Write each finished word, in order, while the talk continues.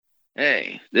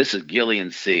Hey, this is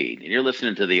Gillian Seed, and you're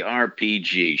listening to the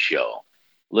RPG Show.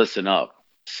 Listen up.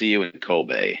 See you in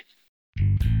Kobe.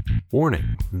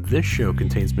 Warning, this show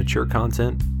contains mature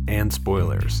content and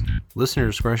spoilers. Listener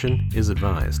discretion is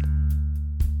advised.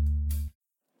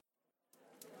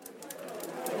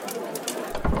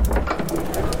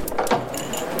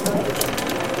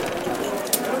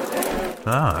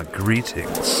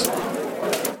 Greetings.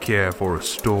 Care for a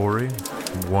story?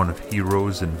 One of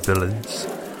heroes and villains?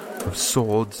 Of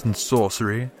swords and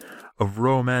sorcery? Of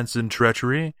romance and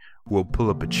treachery? We'll pull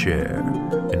up a chair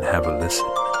and have a listen.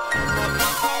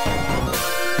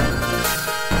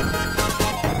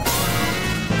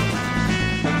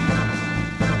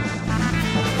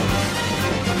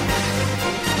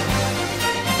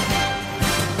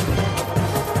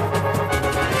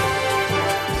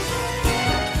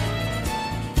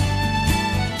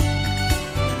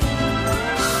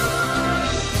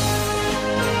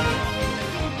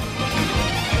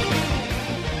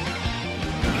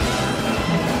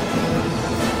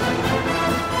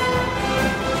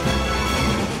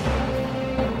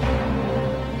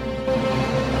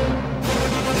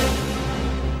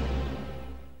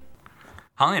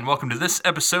 Hi, and welcome to this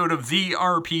episode of the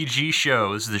RPG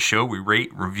Show. This is the show we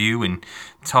rate, review, and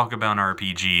talk about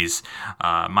RPGs.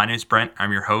 My name is Brent.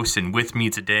 I'm your host, and with me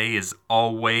today, as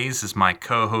always, is my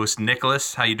co-host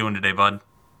Nicholas. How you doing today, bud?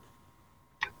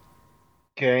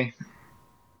 Okay.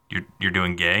 You're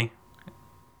doing gay?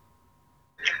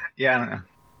 Yeah, I don't know.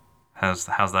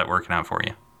 How's that working out for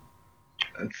you?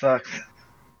 It sucks.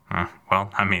 Well,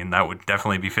 I mean, that would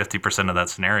definitely be 50% of that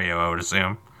scenario, I would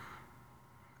assume.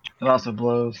 It also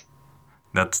blows.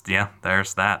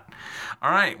 There's that.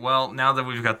 All right, well, now that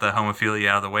we've got the homophilia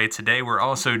out of the way, today we're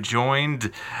also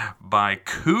joined by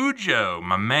Kujo,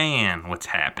 my man. What's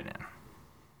happening?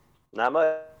 Not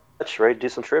much. Ready to do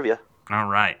some trivia. All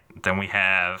right, then we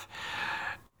have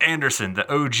Anderson, the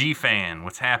OG fan.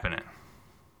 What's happening?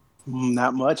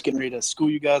 Not much. Getting ready to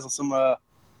school you guys on some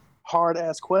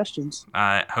hard-ass questions.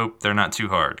 I hope they're not too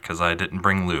hard, because I didn't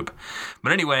bring lube.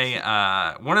 But anyway,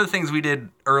 one of the things we did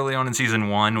early on in Season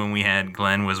 1 when we had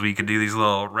Glenn was we could do these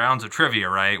little rounds of trivia,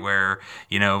 right? Where,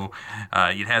 you'd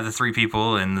have the three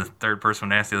people and the third person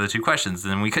would ask the other two questions.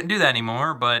 And we couldn't do that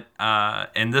anymore, but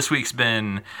and this week's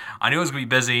been, I knew it was going to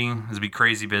be busy. It was going to be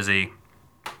crazy busy.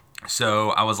 So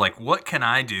I was like, what can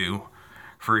I do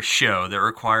for a show that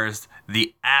requires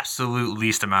the absolute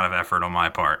least amount of effort on my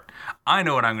part? I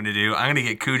know what I'm going to do. I'm going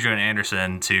to get Kujo and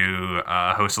Anderson to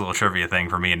host a little trivia thing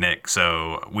for me and Nick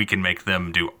so we can make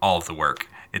them do all of the work.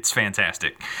 It's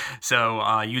fantastic.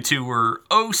 So you two were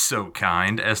oh so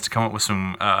kind as to come up with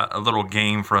a little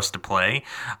game for us to play.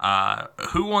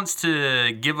 Who wants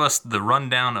to give us the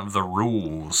rundown of the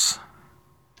rules?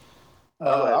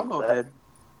 I'll go ahead.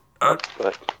 Go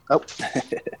ahead. Oh.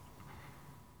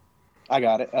 I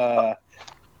got it.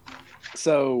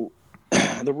 So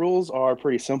the rules are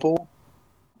pretty simple.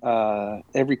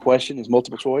 Every question is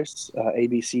multiple choice, A,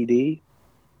 B, C, D.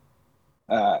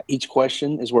 Each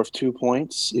question is worth 2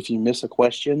 points. If you miss a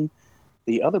question,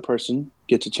 the other person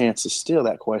gets a chance to steal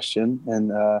that question,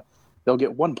 and they'll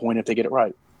get 1 point if they get it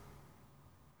right.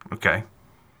 Okay.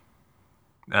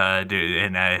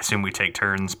 And I assume we take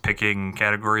turns picking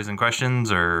categories and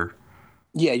questions, or?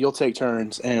 Yeah, you'll take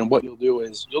turns, and what you'll do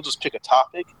is you'll just pick a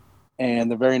topic,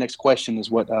 and the very next question is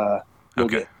what you'll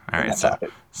get. All right.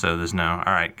 So there's no.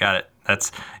 All right, got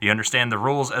it. You understand the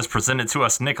rules as presented to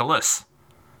us, Nicholas?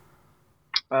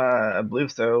 I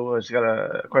believe so. I just got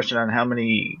a question on how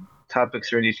many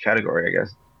topics are in each category, I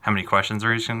guess. How many questions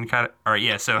are each in the category? All right,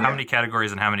 yeah. So how many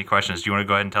categories and how many questions? Do you want to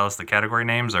go ahead and tell us the category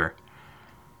names, or?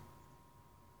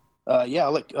 Yeah,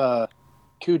 I'll let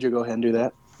Kujo go ahead and do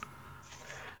that.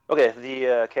 Okay,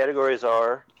 the categories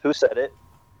are Who Said It,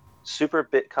 Super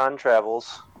Bitcon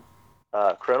Travels,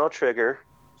 Chrono Trigger,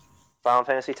 Final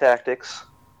Fantasy Tactics,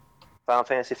 Final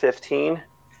Fantasy 15,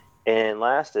 and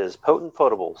last is Potent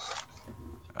Potables.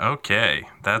 Okay,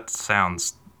 that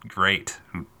sounds great.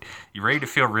 You ready to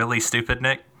feel really stupid,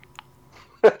 Nick?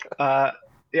 Yeah,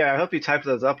 I hope you typed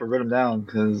those up or wrote them down,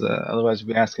 because otherwise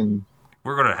we'll be asking.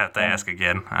 We're going to have to ask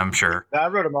again, I'm sure. I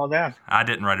wrote them all down. I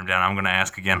didn't write them down. I'm going to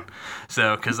ask again.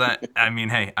 So, because I mean,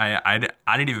 hey, I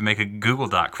didn't even make a Google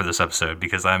Doc for this episode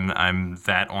because I'm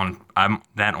that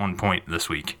on point this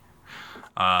week.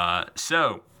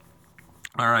 So,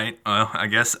 all right. I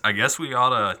guess we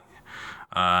ought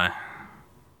to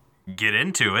get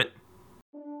into it.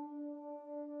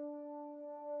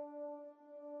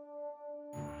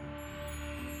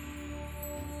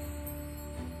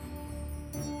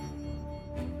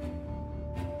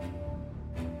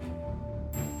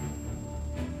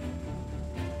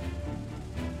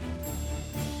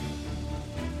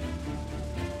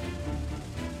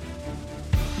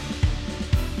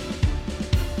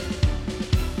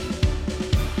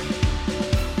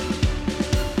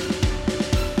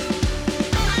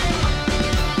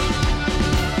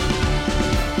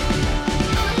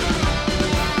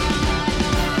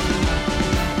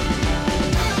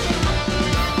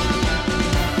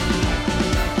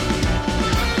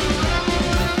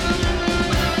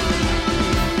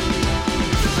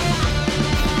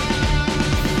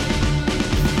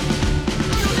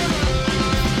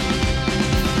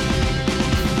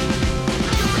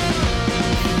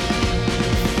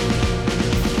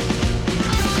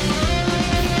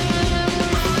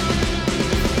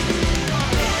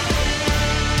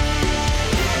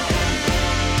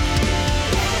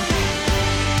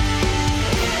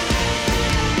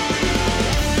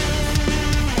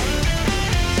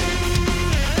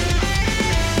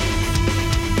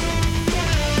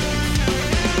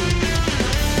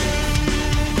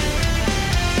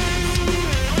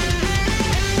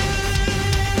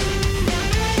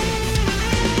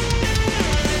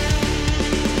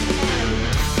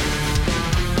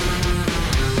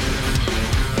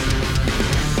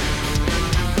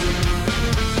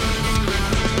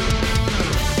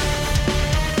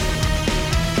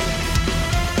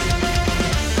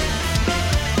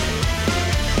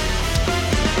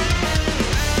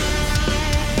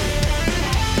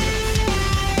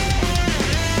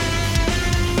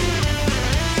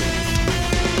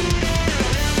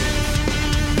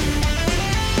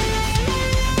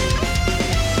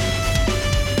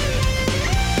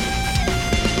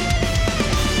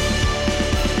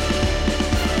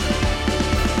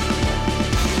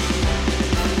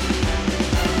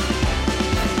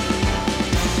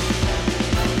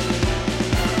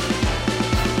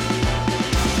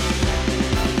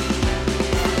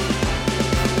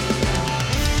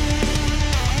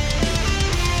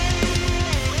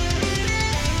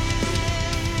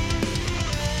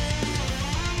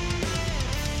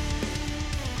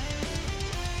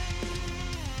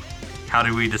 How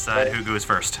do we decide who goes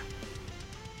first?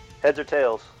 Heads or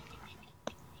tails?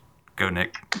 Go,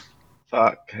 Nick.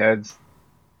 Fuck, heads.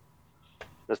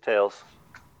 Just tails.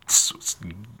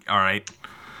 All right.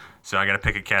 So I got to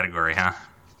pick a category, huh?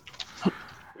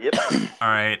 Yep. All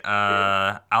right.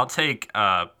 I'll take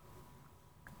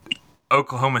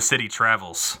Oklahoma City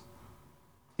Travels.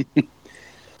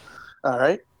 All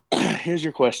right. Here's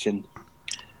your question.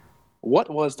 What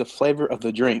was the flavor of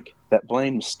the drink that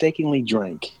Blaine mistakenly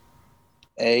drank?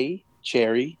 A,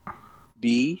 cherry,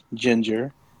 B,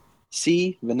 ginger,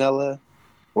 C, vanilla,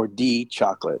 or D,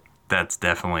 chocolate? That's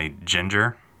definitely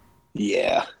ginger.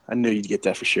 Yeah, I knew you'd get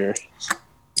that for sure.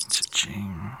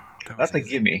 That's a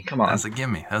gimme. Come on. That's a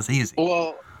gimme. That was easy.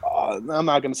 Well, I'm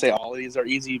not going to say all of these are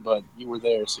easy, but you were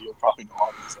there, so you'll probably know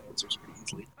all these answers pretty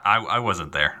easily. I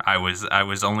wasn't there. I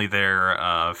was only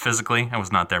there physically. I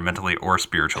was not there mentally or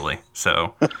spiritually.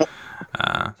 So.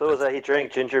 So was that he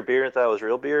drank ginger beer and thought it was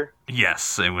real beer?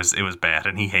 Yes, it was bad,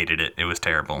 and he hated it. It was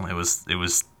terrible. It was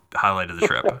the highlight of the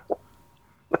trip.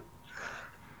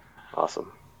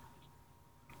 Awesome.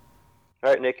 All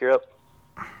right, Nick, you're up.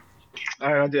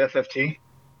 All right, I'll do FFT.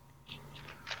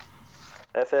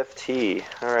 FFT.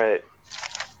 All right.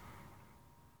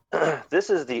 This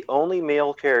is the only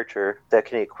male character that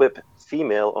can equip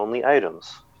female-only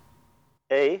items.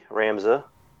 A, Ramza.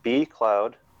 B,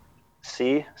 Cloud.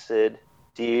 C, Sid.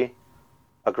 D,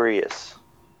 Agrius.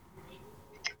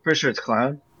 Pretty sure it's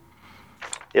Cloud.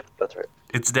 Yep, that's right.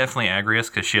 It's definitely Agrius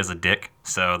because she has a dick,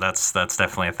 so that's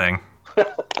definitely a thing.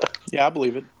 Yeah, I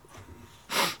believe it.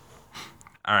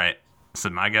 All right, so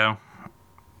my go.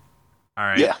 All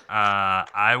right. Yeah.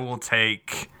 I will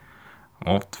take.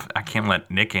 Well, I can't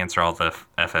let Nick answer all the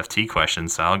FFT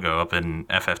questions, so I'll go up in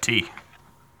FFT.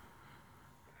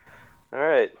 All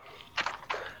right.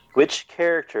 Which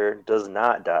character does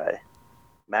not die?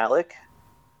 Malik,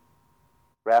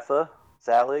 Rafa,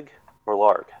 Zalig, or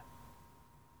Larg?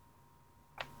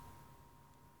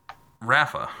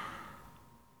 Rafa.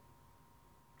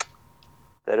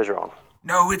 That is wrong.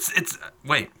 No, it's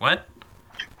wait, what?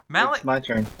 Malik It's my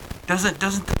turn. doesn't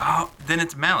oh, then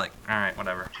it's Malik. All right,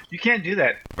 whatever. You can't do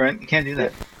that, Brent. You can't do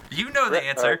that. You know the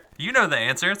answer. You know the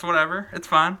answer. It's whatever. It's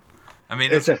fine. I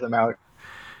mean, It's definitely Malik.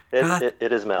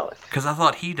 It is Malik. because I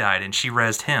thought he died and she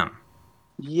rezzed him.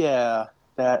 Yeah,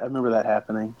 I remember that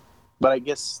happening. But I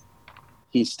guess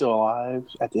he's still alive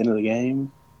at the end of the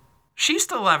game. She's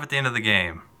still alive at the end of the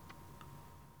game.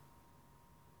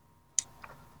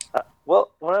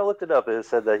 Well, when I looked it up, it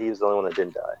said that he was the only one that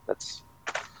didn't die.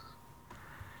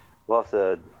 We'll have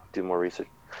to do more research.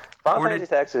 Final Fantasy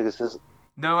Tactics is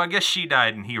No, I guess she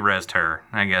died and he rezzed her.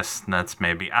 I guess that's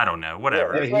maybe, I don't know,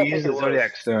 whatever. Yeah, he used the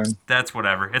Zodiac Stone. That's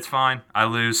whatever. It's fine. I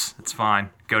lose. It's fine.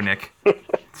 Go, Nick.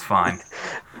 It's fine.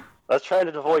 Let's try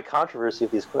to avoid controversy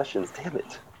with these questions. Damn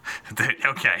it.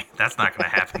 Okay, that's not going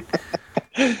to happen.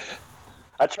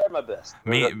 I tried my best.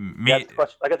 Me, I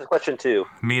got the question too.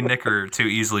 Me and Nick are too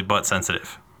easily butt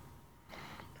sensitive.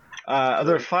 Are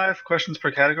there 5 questions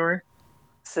per category?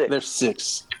 6. There's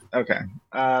 6. Okay.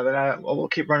 Then we'll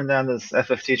keep running down this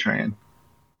FFT train.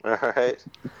 All right.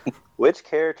 Which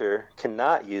character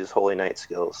cannot use Holy Knight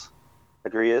skills?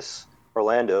 Agrius,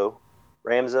 Orlando,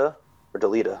 Ramza, or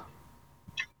Delita?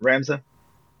 Ramza?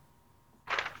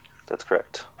 That's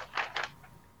correct.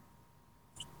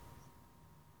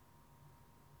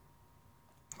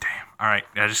 All right,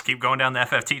 I just keep going down the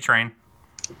FFT train.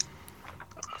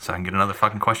 So I can get another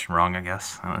fucking question wrong, I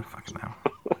guess. I don't fucking know.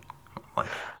 All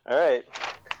right.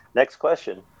 Next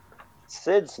question.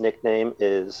 Sid's nickname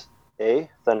is A,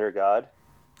 Thunder God,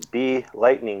 B,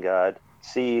 Lightning God,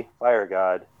 C, Fire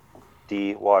God,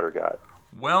 D, Water God.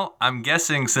 Well, I'm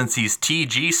guessing since he's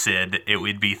TG Sid, it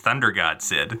would be Thunder God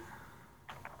Sid.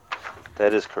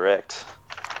 That is correct.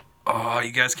 Oh,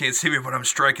 you guys can't see me, but I'm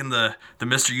striking the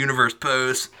Mr. Universe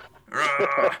pose. All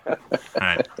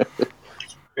right.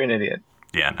 You're an idiot.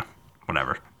 Yeah, no.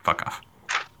 Whatever. Fuck off.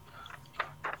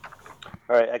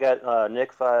 All right, I got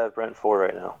Nick 5, Brent 4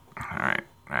 right now. All right.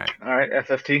 All right,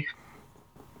 FFT.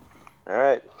 All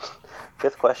right.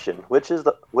 5th question. Which of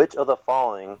the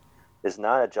following is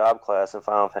not a job class in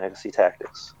Final Fantasy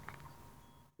Tactics?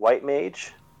 White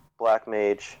Mage, Black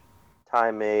Mage,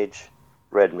 Time Mage,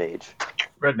 Red Mage.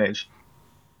 Red Mage.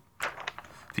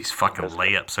 These fucking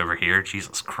layups over here.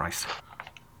 Jesus Christ.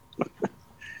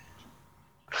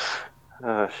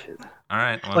 Oh, shit. All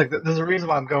right. Well, There's a reason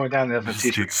why I'm going down the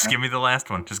FFT train. just give me the last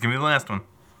one. Just give me the last one.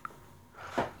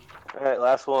 All right,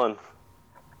 last one.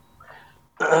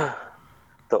 The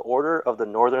Order of the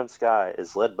Northern Sky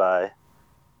is led by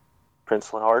Prince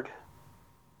Larg,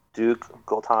 Duke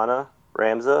Goltana,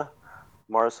 Ramza,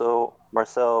 Marcel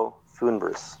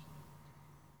Funbris.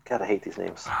 God, I hate these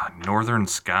names. Northern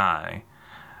Sky.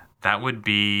 That would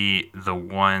be the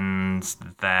ones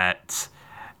that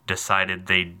decided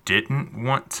they didn't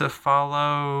want to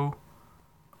follow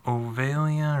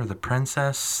Ovalia or the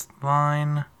princess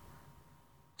line.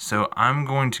 So I'm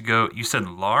going to go... You said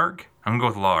Larg? I'm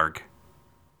going to go with Larg.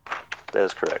 That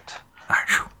is correct.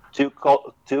 Duke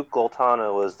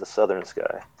Goltana was the Southern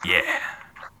Sky. Yeah.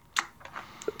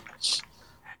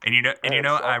 And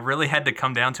I really had to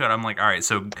come down to it. I'm like, all right,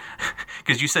 so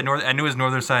because you said I knew it was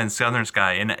Northern Sky and Southern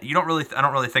Sky, and I don't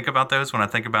really think about those when I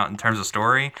think about in terms of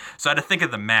story. So I had to think of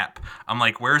the map. I'm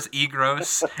like, where's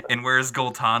Egros and where's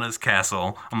Goltana's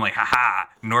castle? I'm like, haha,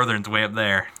 Northern's way up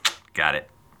there. Got it.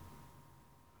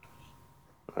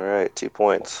 All right, 2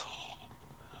 points.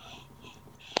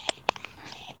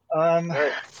 All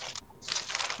right.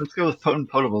 Let's go with potent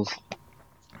potables.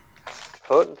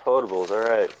 Potent potables. All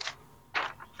right.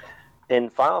 In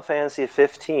Final Fantasy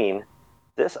 15,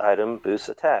 this item boosts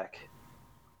attack.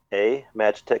 A.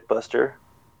 Magitech Buster.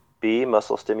 B.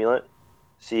 Muscle Stimulant.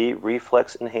 C.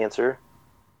 Reflex Enhancer.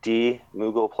 D.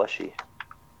 Moogle Plushie.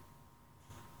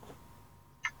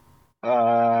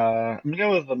 I'm gonna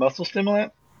go with the muscle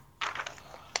stimulant.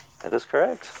 That is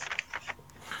correct.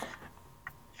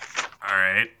 All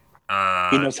right.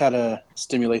 He knows how to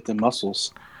stimulate the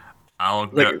muscles. I'll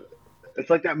go. It's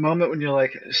like that moment when you're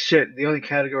like, shit, the only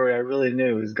category I really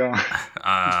knew is gone.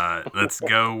 Let's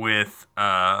go with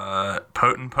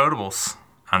potent potables.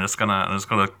 I'm just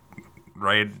gonna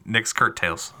ride Nick's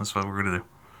curtails. That's what we're gonna do.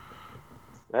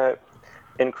 All right.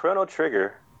 In Chrono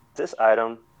Trigger, this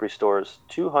item restores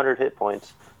 200 hit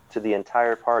points to the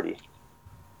entire party.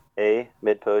 A.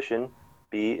 Mid potion.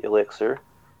 B. Elixir.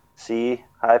 C.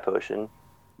 High potion.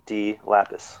 D.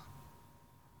 Lapis.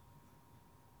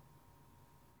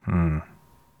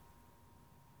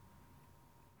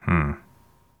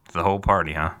 It's the whole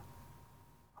party, huh?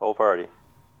 Whole party.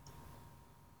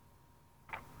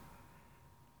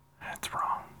 That's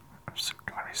wrong. I'm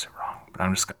gonna be so wrong. But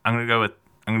I'm gonna go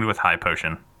with high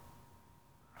potion.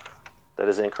 That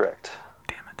is incorrect.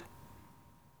 Damn it.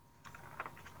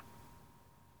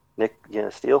 Nick, you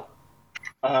gonna steal?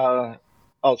 I'll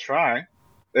try.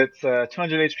 It's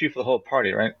 200 HP for the whole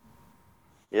party, right?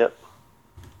 Yep.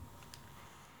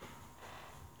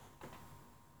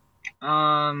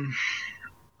 I'm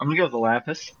gonna go with the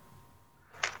lapis.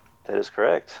 That is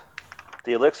correct.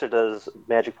 The elixir does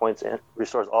magic points and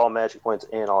restores all magic points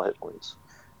and all hit points.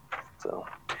 So.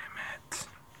 Damn it.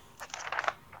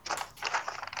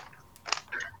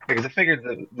 Because I figured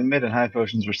the mid and high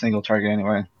potions were single target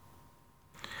anyway.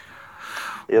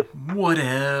 Yep.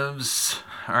 Whatevs.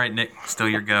 All right, Nick, still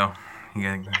your go. You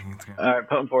gotta go. Alright,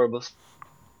 potent potables.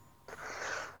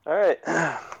 All right.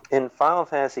 In Final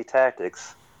Fantasy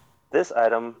Tactics, this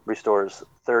item restores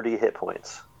 30 hit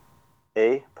points.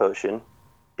 A. Potion.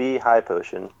 B. High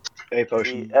potion. A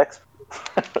potion. C. X.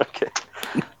 Okay.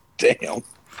 Damn.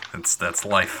 That's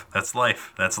life. That's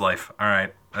life. That's life. All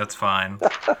right, that's fine.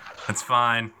 That's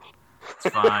fine. It's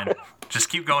fine. Just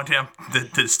keep going down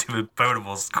the stupid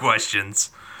potables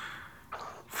questions.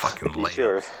 Fucking lame.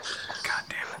 Sure. God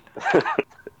damn it.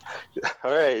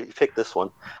 All right, you pick this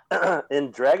one.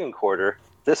 In Dragon Quarter,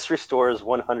 this restores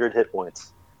 100 hit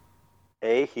points.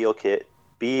 A. Heal kit.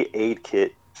 B. Aid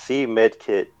kit. C. Med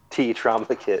kit. D.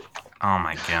 Trauma kit. Oh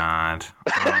my god.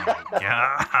 Oh my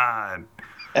god.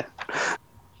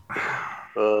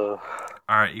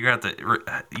 All right, you got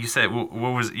the. You said what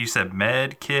was? You said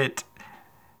med kit.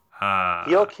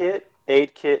 Heal kit,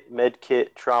 aid kit, med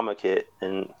kit, trauma kit,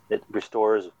 and it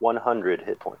restores 100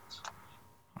 hit points.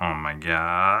 Oh my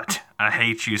god. I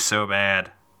hate you so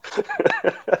bad.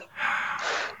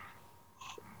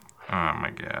 Oh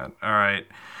my god. All right.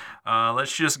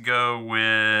 Let's just go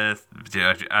with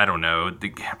I don't know.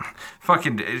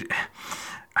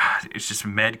 It's just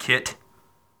med kit.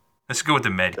 Let's go with the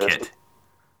med kit.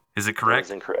 Is it correct?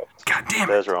 That is incorrect. God damn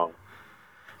it. That is wrong.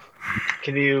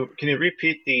 Can you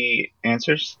repeat the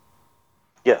answers?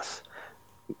 Yes.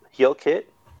 Heal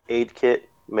kit, aid kit,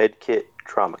 med kit,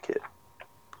 trauma kit.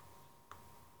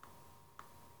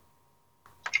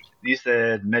 You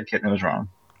said med kit and it was wrong.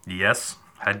 Yes,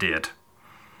 I did.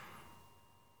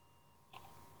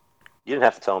 You didn't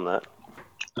have to tell him that.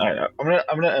 All right,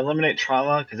 I'm gonna eliminate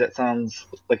trauma because that sounds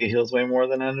like it heals way more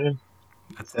than 100.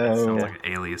 That sounds like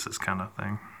an aliases kind of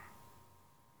thing.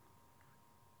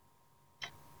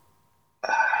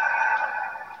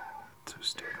 So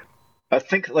stupid. I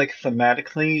think like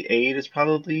thematically, aid is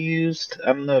probably used. I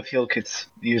don't know if heal kit's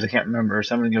used. I can't remember.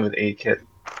 So I'm gonna go with aid kit.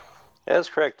 Yeah, that's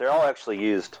correct. They're all actually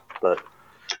used, but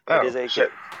it is aid shit.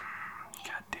 kit.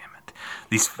 God damn it.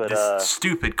 These But,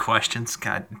 stupid questions.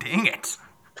 God dang it.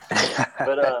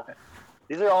 But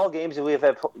these are all games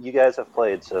that you guys have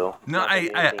played. So No,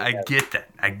 I get that.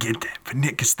 I get that. But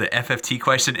Nick, it's the FFT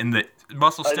question and the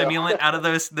muscle stimulant out of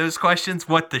those questions.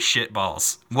 What the shit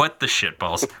balls? What the shit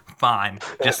balls? Fine,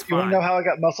 just You want fine. to know how I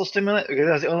got muscle stimulant? Because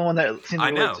that's the only one that seemed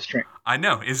to relate to strength. I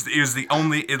know. It was the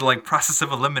only process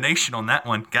of elimination on that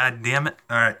one. God damn it.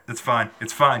 All right, it's fine.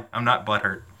 It's fine. I'm not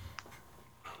butthurt.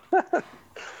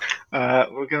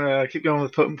 We're gonna keep going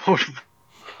with potent portable.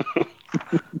 All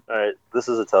right, this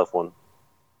is a tough one.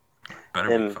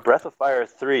 In Breath of Fire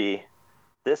 3,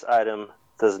 this item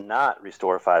does not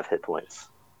restore 5 hit points.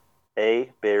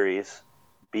 A. Berries.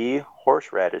 B.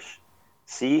 Horseradish.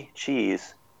 C.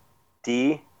 Cheese.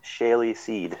 D. Shaley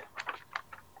seed.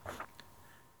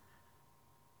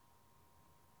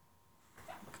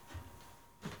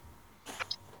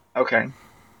 Okay.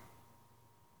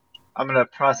 I'm going to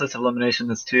process elimination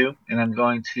this too, and I'm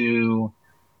going to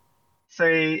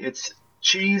say it's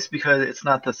cheese because it's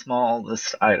not the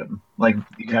smallest item. Like,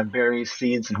 you can have berries,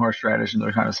 seeds, and horseradish, and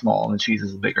they're kind of small, and the cheese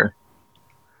is bigger.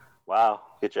 Wow,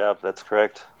 good job. That's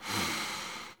correct.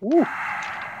 Woo.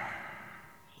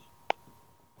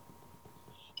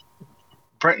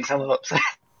 Brent, you sound a little upset.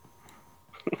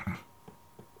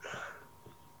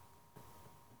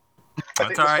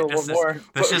 That's all right.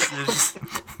 This just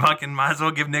fucking might as well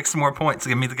give Nick some more points.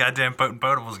 Give me the goddamn potent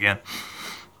potables again.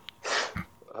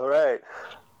 All right.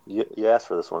 You asked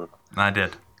for this one. I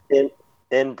did.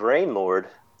 In Brain Lord,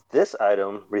 this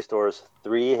item restores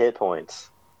 3 hit points.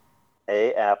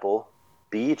 A. Apple.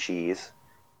 B. Cheese.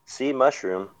 C.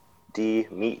 Mushroom. D.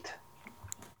 Meat.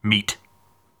 Meat.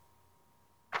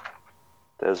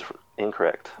 That is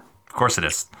incorrect. Of course it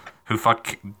is. Who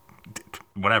fuck...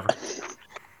 Whatever.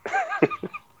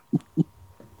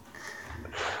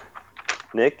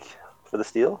 Nick, for the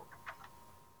steal?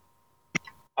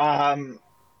 I'm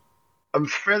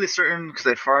fairly certain, because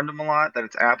I farmed them a lot, that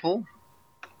it's apple.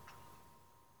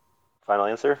 Final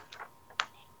answer?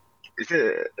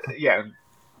 Yeah.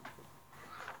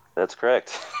 That's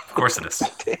correct. Of course it is.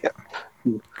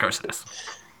 Damn. Of course it is.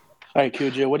 All right,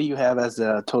 Kujo, what do you have as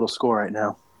a total score right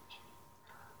now?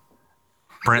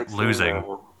 Brent losing.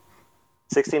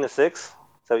 16 to 6? Is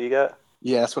that what you got?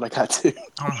 Yeah, that's what I got too.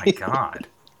 Oh my god.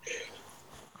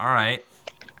 All right.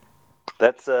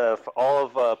 That's all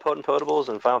of Potent Potables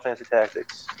and Final Fantasy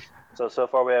Tactics. So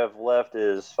far we have left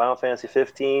is Final Fantasy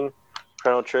 15,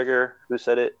 Chrono Trigger, Who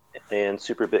Said It, and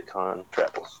Super Bitcon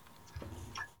Travels.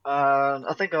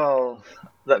 I think I'll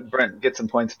let Brent get some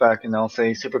points back, and I'll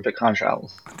say Super Bitcon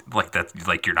Travels. Like that.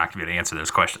 Like you're not going to be able to answer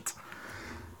those questions.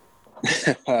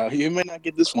 You may not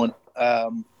get this one.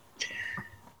 All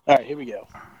right, here we go.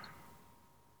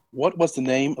 What was the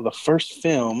name of the first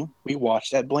film we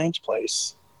watched at Blaine's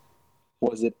place?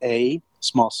 Was it A,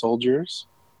 Small Soldiers,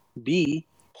 B,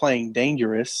 Playing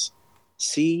Dangerous,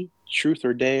 C, Truth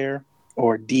or Dare,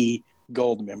 or D,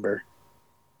 Goldmember?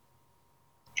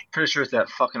 Pretty sure it's that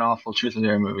fucking awful Truth or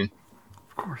Dare movie.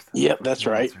 Of course. Yep, that's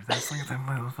right.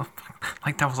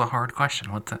 Like that was a hard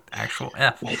question. What the actual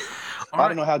F? I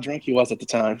don't know how drunk he was at the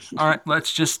time. All right,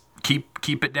 let's just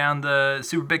keep it down the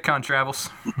Super Bitcon Travels.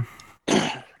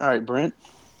 All right, Brent.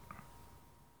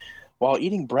 While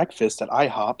eating breakfast at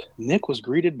IHOP, Nick was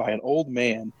greeted by an old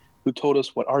man who told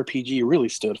us what RPG really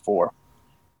stood for.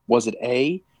 Was it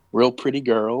A, Real Pretty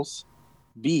Girls,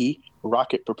 B,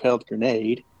 Rocket Propelled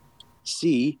Grenade,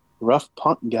 C, Rough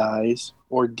Punk Guys,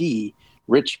 or D,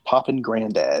 Rich Poppin'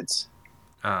 Granddads?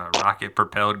 Rocket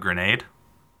Propelled Grenade?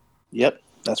 Yep,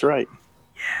 that's right.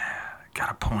 Yeah,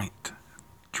 got a point.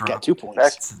 Got 2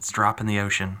 points. It's drop in the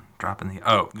ocean.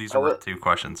 These were 2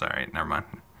 questions. All right, never mind.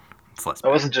 It's less bad.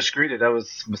 I wasn't just greeted; I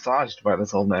was massaged by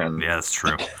this old man. Yeah, that's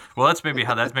true. Well,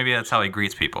 that's how he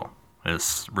greets people.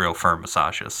 Is real firm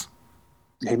massages.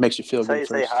 It makes you feel That's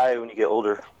good. how you say hi when you get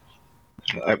older.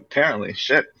 Apparently,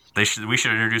 shit. We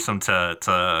should introduce him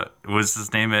to what was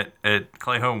his name at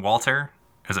Clay Home? Walter?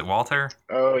 Is it Walter?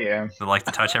 Oh yeah. That like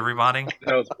to touch everybody?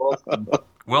 That was Wilson.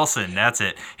 Wilson, that's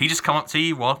it. He just come up to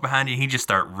you, walk behind you, he just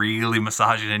start really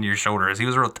massaging into your shoulders. He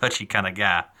was a real touchy kind of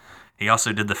guy. He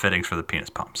also did the fittings for the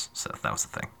penis pumps, so that was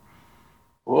the thing.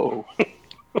 Whoa.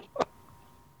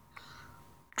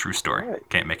 True story. Right.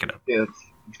 Can't make it up. Yeah,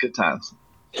 it's good times.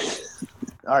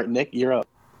 All right, Nick, you're up.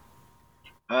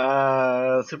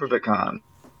 Super Bitcon.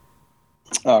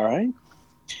 All right.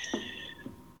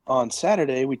 On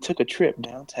Saturday, we took a trip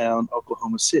downtown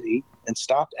Oklahoma City and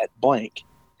stopped at blank,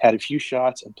 had a few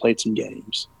shots, and played some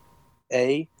games.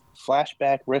 A,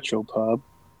 Flashback Retro Pub.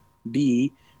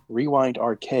 B, Rewind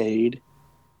Arcade.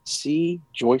 C,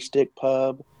 Joystick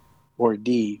Pub. Or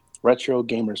D, Retro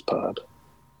Gamers Pub.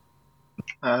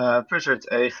 Pretty sure it's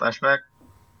A, Flashback.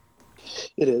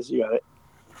 It is. You got it.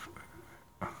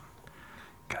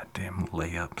 Goddamn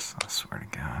layups! I swear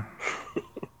to God.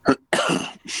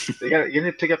 You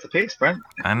need to pick up the pace, Brent.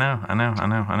 I know. All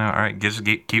right, just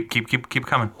keep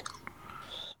coming.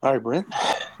 All right, Brent.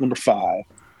 Number 5.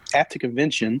 At the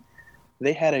convention,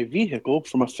 they had a vehicle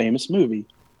from a famous movie.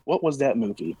 What was that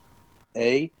movie?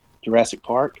 A. Jurassic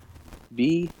Park.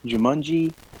 B.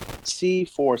 Jumanji. C.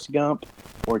 Forrest Gump.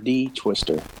 Or D.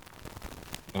 Twister.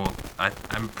 Well,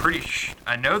 I'm pretty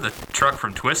I know the truck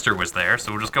from Twister was there,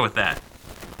 so we'll just go with that.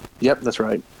 Yep, that's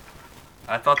right.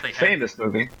 I thought they had Famous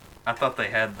movie. I thought they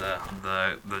had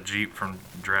the Jeep from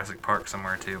Jurassic Park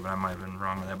somewhere too, but I might have been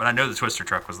wrong with that. But I know the Twister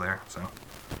truck was there, so.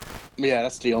 Yeah,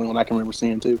 that's the only one I can remember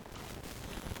seeing too.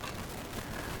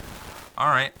 All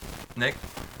right, Nick.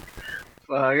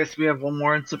 I guess we have one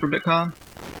more in Super Bitcon.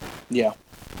 Yeah.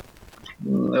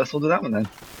 I guess we'll do that one then.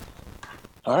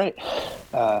 All right.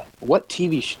 What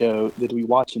TV show did we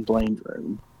watch in Blaine's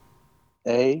room?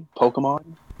 A. Pokemon.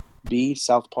 B.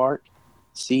 South Park.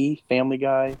 C. Family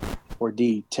Guy. Or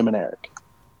D. Tim and Eric.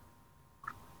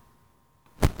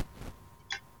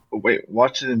 Oh, wait,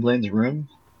 watch it in Blaine's room?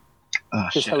 Oh,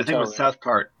 His shit. I think it hotel was room. South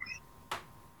Park.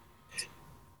 Is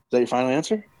that your final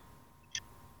answer?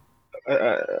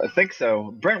 I think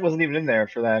so. Brent wasn't even in there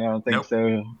for that. I don't think Nope.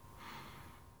 so.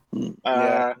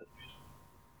 Yeah.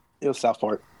 It was South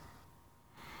Park.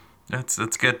 That's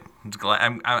good. I'm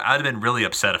glad. I'd have been really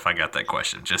upset if I got that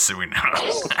question. Just so we know.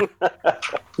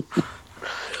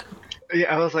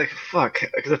 Yeah, I was like, fuck.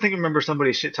 Because I think I remember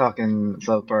somebody shit talking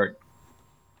South Park.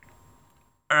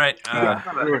 All right.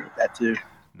 We were That too.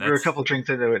 a couple drinks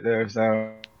into it there,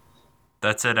 so.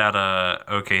 That's it out of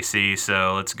OKC.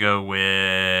 So let's go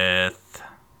with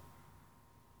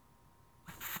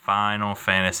Final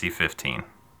Fantasy 15.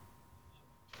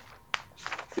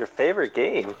 Your favorite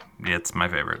game? Yeah, it's my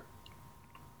favorite.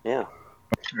 Yeah.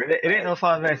 It ain't no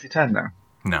Final Fantasy 10 though.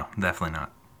 No, definitely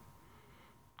not.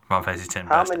 Final Fantasy 10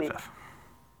 How best many- FF.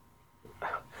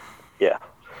 Yeah.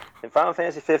 In Final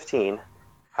Fantasy 15,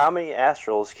 how many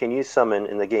astrals can you summon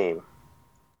in the game?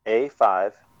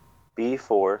 A5,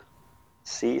 B4,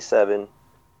 C7,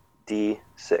 D6.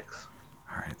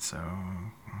 All right, so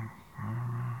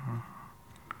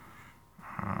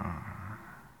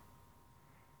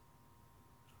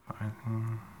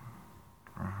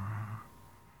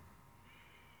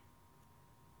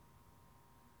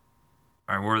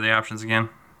all right, what were the options again?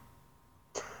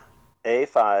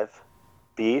 A5,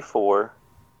 B4,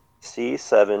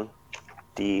 C7,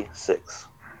 D6.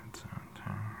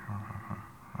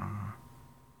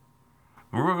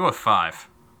 We're gonna go with 5.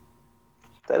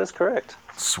 That is correct.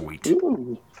 Sweet.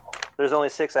 Ooh. There's only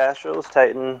 6 astrals: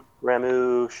 Titan,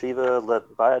 Ramu, Shiva,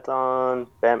 Leviathan,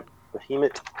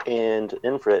 Behemoth, and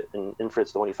Infrit. And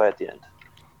Infrit's the one you fight at the end.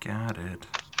 Got it.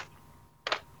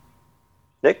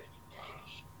 Nick?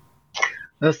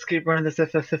 Let's keep running this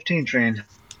FF15 train.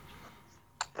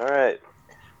 All right.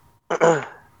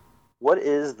 What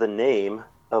is the name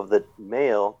of the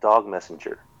male dog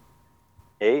messenger?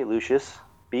 A. Lucius,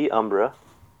 B. Umbra,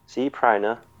 C.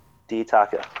 Prina, D.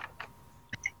 Taka.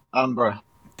 Umbra.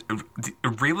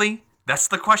 Really? That's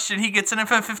the question he gets in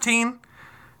FF15?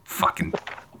 Fucking.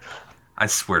 I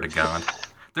swear to God.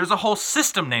 There's a whole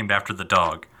system named after the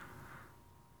dog.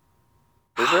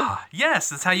 Is there? Yes,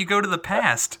 that's how you go to the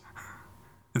past.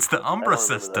 It's the Umbra remember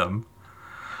system.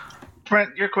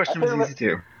 Brent, your question was easy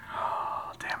too.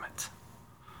 Oh, damn it.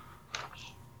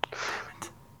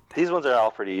 These ones are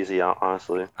all pretty easy,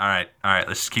 honestly. All right,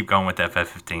 let's just keep going with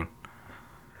FF15.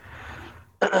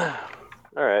 All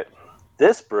right.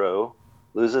 This bro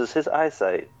loses his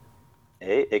eyesight.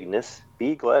 A. Ignis,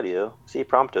 B. Gladio, C.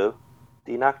 Prompto,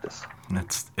 D. Noctis.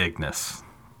 It's Ignis.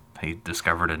 He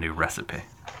discovered a new recipe.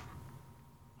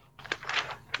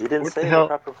 You didn't What say the it in hell?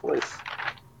 the proper voice.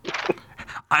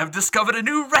 I've discovered a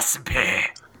new recipe.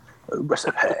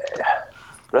 Recipe.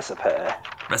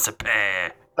 Recipe.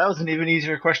 That was an even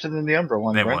easier question than the Umbra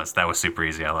one, It Brent. was. That was super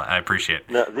easy. I appreciate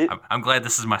it. No, I'm glad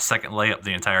this is my second layup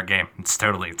the entire game. It's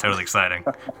totally exciting.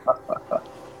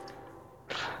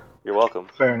 you're welcome.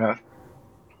 Fair enough.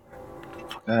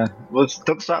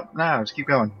 Don't stop now. Just keep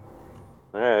going.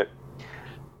 All right.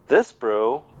 This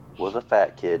bro was a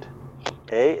fat kid.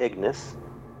 A. Ignis,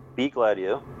 B.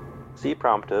 Gladio, C.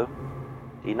 Prompto,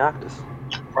 D. Noctis.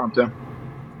 Prompto.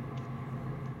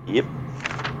 Yep.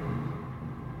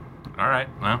 All right.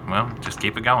 Well, just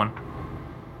keep it going.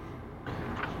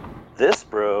 This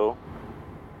bro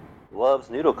loves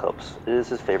noodle cups. It is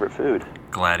his favorite food.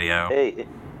 Gladio. Hey.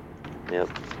 Yep.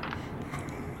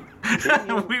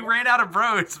 We ran out of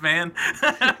bros, man.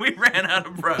 We ran out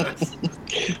of bros.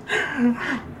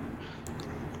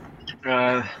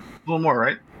 A little more,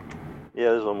 right? Yeah,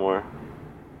 there's one more.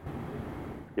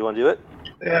 You want to do it?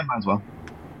 Yeah, might as well.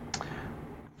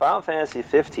 Final Fantasy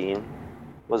 15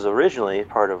 was originally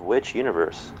part of which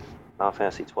universe? Final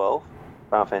Fantasy 12,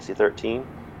 Final Fantasy 13,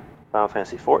 Final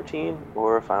Fantasy 14,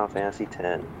 or Final Fantasy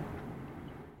 10?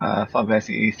 Final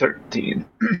Fantasy 13.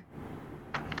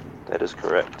 That is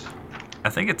correct. I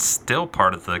think it's still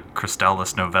part of the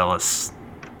Crystallis Novellis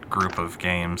group of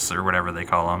games, or whatever they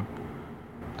call them.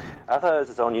 I thought it was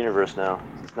its own universe now.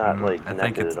 It's not like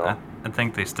connected at all. I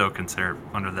think they still consider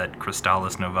under that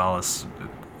Crystallis Novellis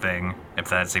thing, if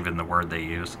that's even the word they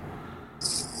use.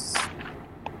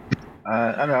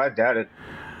 I don't know. I doubt it.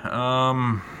 All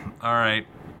right.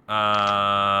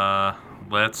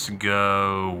 Let's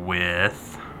go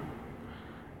with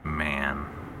man.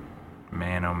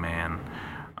 Oh man.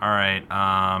 All right.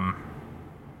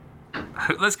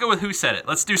 Let's go with who said it.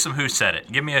 Let's do some who said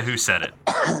it. Give me a who said it.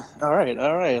 All right.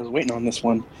 I was waiting on this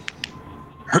one.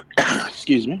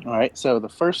 Excuse me. All right. So the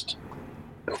first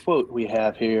quote we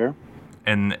have here.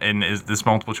 And is this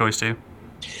multiple choice too?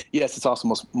 Yes, it's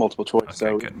also multiple choice. Okay,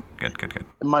 so good.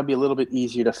 It might be a little bit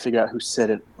easier to figure out who said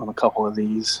it on a couple of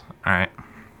these. All right.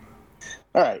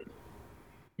 All right.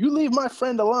 You leave my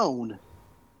friend alone.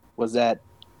 Was that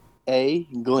A,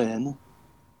 Glenn,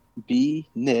 B,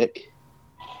 Nick,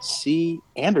 C,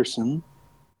 Anderson,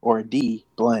 or D,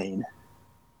 Blaine?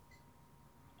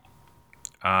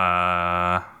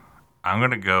 I'm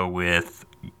going to go with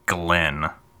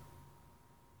Glenn.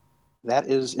 That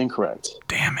is incorrect.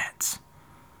 Damn it.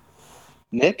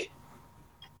 Nick?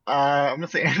 I'm gonna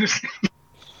say Anderson.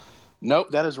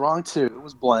 Nope, that is wrong too. It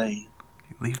was Blaine.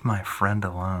 Leave my friend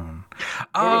alone.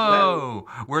 Oh,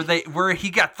 where he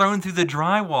got thrown through the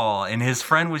drywall and his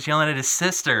friend was yelling at his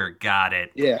sister. Got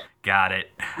it. Yeah. Got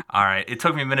it. All right. It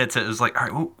took me a minute to. It was like, all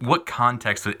right, what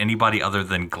context would anybody other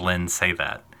than Glenn say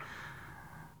that?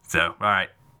 So, all right,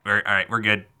 we're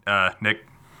good. Nick.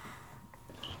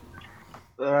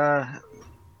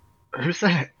 Who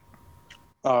said it?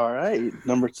 All right.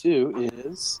 Number 2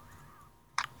 is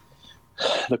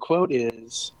the quote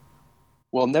is,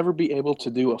 "We'll never be able to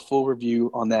do a full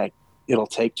review on that. It'll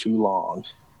take too long."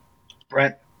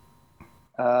 Brent.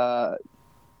 No,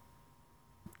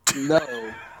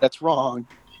 that's wrong.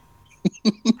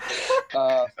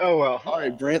 Oh well. All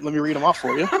right, Brent, let me read them off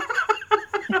for you.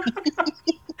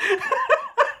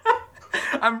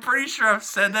 I'm pretty sure I've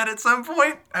said that at some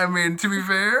point. I mean, to be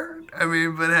fair.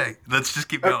 But hey, let's just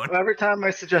keep going. Every time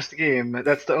I suggest a game,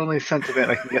 that's the only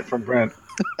sentiment I can get from Brent.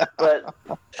 But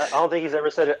I don't think he's ever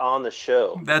said it on the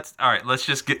show. That's all right. Let's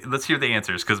hear the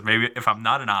answers, because maybe if I'm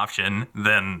not an option,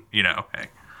 then hey.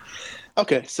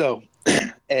 Okay, so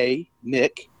A,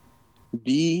 Nick,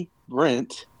 B,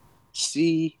 Brent,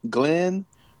 C, Glenn,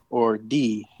 or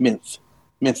D,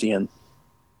 Minthian.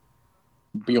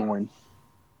 Bjorn.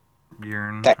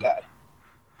 That guy.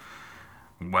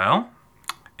 Well,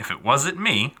 if it wasn't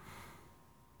me,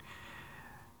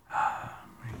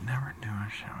 we'd never do a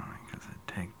show because it'd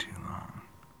take too long.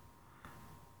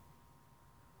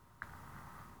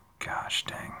 Gosh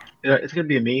dang. Yeah, it's gonna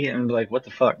be me, and I'm like, what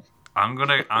the fuck? I'm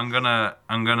gonna,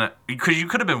 because you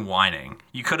could have been whining.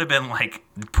 You could have been like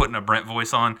putting a Brent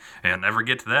voice on, and I'll never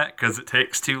get to that because it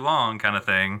takes too long, kind of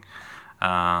thing.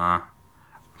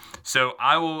 So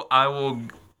I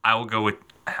will go with,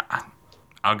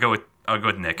 I'll go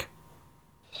with Nick.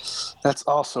 That's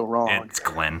also wrong. It's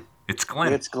Glenn. It's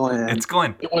Glenn.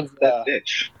 It was That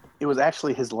bitch. It was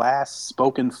actually his last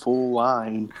spoken full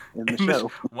line in the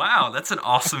show. Wow, that's an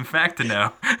awesome fact to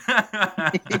know.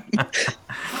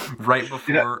 Right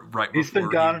before, He's been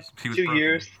gone he was 2 broken.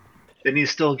 years, and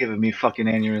he's still giving me fucking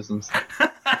aneurysms.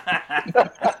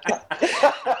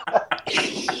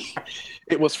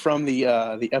 It was from the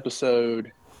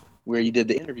episode where you did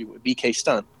the interview with BK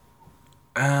Stunt.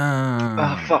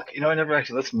 Oh fuck! I never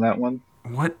actually listened to that one.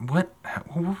 What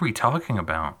were we talking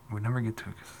about? We never get to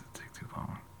it because it takes too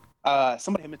long.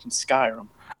 Somebody had mentioned Skyrim.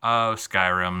 Oh,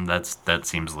 Skyrim. That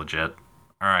seems legit.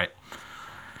 All right.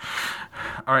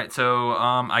 So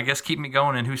I guess keep me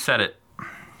going. And who said it?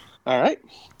 All right.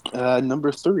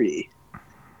 Number 3.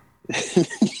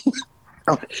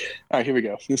 All right, here we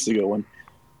go. This is a good one.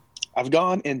 I've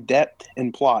gone in depth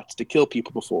in plots to kill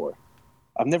people before.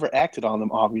 I've never acted on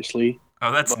them, obviously.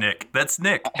 Oh, that's Nick. That's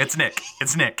Nick. It's Nick.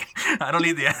 It's Nick. I don't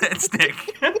need the. It's Nick.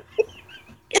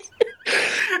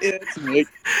 It's Nick.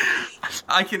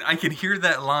 I can hear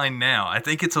that line now. I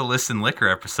think it's a Listen Liquor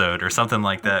episode or something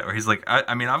like that, where he's like,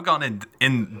 I've gone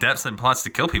in depths and plots to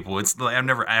kill people. It's like I've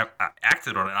never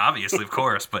acted on it, obviously, of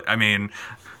course, but I mean.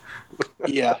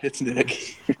 Yeah, it's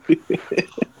Nick.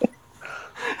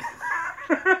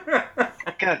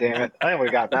 God damn it! I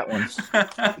would have got that one.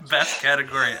 Best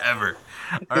category ever.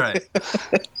 All right.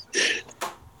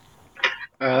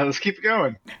 Let's keep it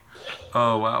going.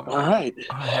 Oh wow. All right.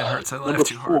 My head hurts. I Number laughed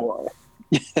too hard.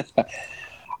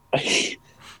 4.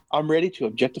 I'm ready to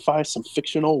objectify some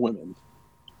fictional women.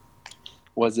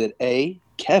 Was it A,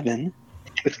 Kevin,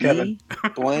 It's B, Kevin.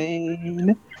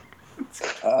 Blaine,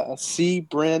 C,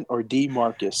 Brent, or D,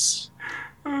 Marcus?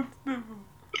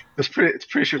 It's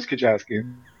pretty sure it's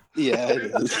Kajowski. Yeah, it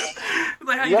is.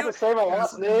 Like, how You you have to say my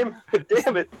last name?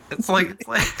 Damn it. It's like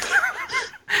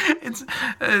it's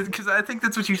because I think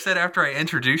that's what you said after I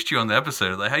introduced you on the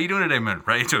episode. Like, how you doing today, man?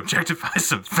 Ready to objectify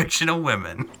some fictional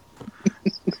women?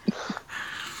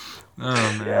 Oh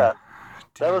man. Yeah.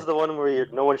 That was the one where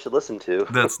no one should listen to.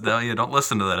 Yeah. Don't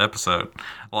listen to that episode.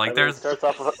 Like, I mean, there's. it starts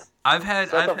off with I've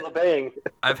had a bang.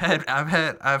 I've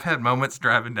had moments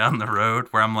driving down the road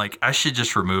where I'm like, I should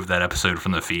just remove that episode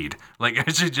from the feed. Like,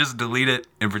 I should just delete it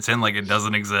and pretend like it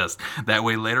doesn't exist. That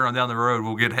way, later on down the road,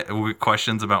 we'll get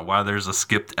questions about why there's a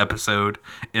skipped episode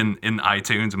in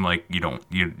iTunes. I'm like, you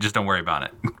just don't worry about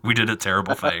it. We did a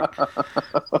terrible thing.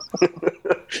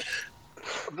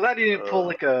 I'm glad you didn't pull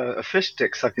like a fish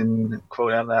stick sucking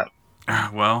quote out of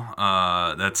that. Well,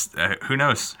 that's who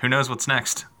knows? Who knows what's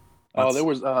next? Oh, there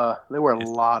were a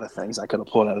lot of things I could have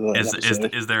pulled out of that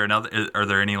episode. Is there another? Are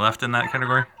there any left in that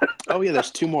category? Oh yeah,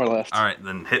 there's 2 more left. All right,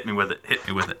 then hit me with it.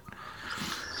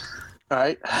 All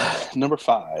right, number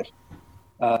 5.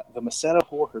 The Masetta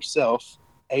whore herself,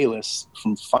 Alice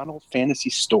from Final Fantasy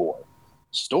Store.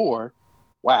 Store?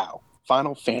 Wow.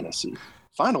 Final Fantasy.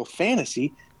 Final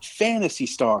Fantasy? Phantasy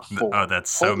Star 4. Oh, that's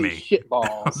so Holy me.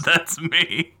 Shitballs. That's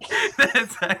me.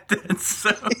 That's so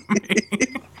me.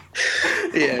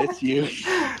 Yeah, it's you.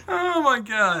 Oh my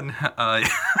god.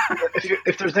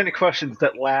 If there's any questions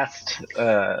that last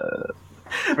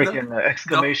freaking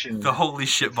exclamation. The holy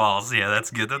shit balls. Yeah, that's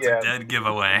good. That's a dead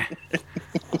giveaway.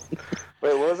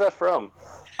 Wait, what was that from?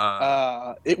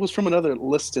 It was from another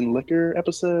List and Liquor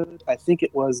episode. I think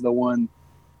it was the one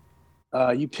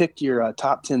you picked your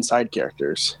top 10 side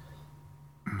characters.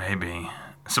 Maybe.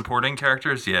 Supporting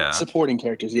characters? Yeah. Supporting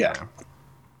characters, yeah.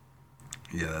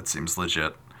 Yeah, that seems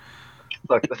legit.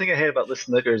 Look, the thing I hate about List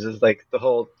and Liquors is like the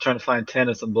whole trying to find 10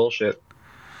 is some bullshit.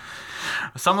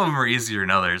 Some of them are easier than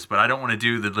others, but I don't want to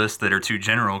do the lists that are too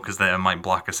general because that might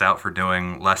block us out for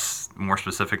doing more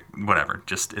specific, whatever.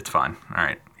 Just, it's fine. All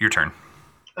right, your turn.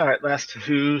 All right, last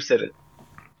who said it?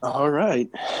 All right.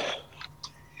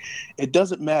 It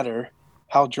doesn't matter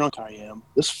how drunk I am.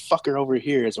 This fucker over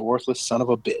here is a worthless son of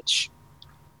a bitch.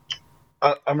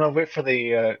 I'm going to wait for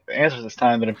the answers this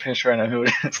time, but I'm pretty sure I know who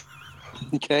it is.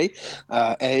 Okay.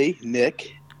 A,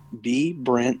 Nick. B,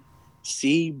 Brent.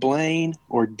 C, Blaine.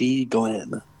 Or D,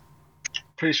 Glenn.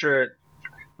 Pretty sure,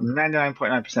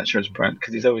 99.9% sure it's Brent,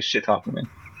 because he's always shit-talking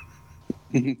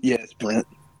me. Yes, Brent.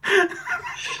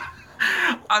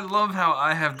 I love how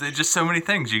I have just so many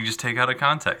things you can just take out of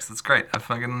context. That's great. I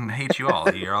fucking hate you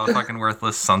all. You're all fucking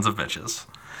worthless sons of bitches.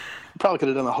 Probably could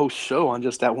have done a whole show on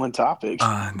just that one topic.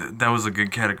 That was a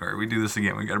good category. We do this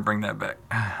again. We got to bring that back.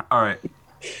 All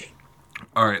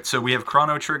right. So we have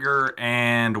Chrono Trigger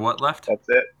and what left? That's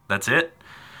it. That's it?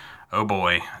 Oh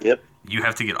boy. Yep. You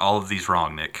have to get all of these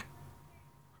wrong, Nick.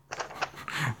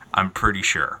 I'm pretty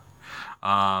sure.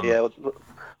 Yeah, we're going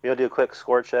to do a quick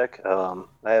score check. I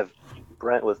have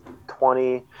Brent with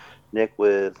 20, Nick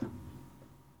with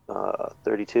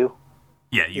 32.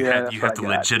 Yeah, you have to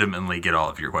legitimately get all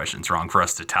of your questions wrong for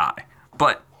us to tie.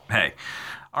 But hey,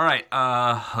 all right.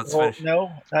 Let's finish.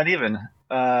 No, not even.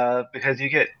 Because you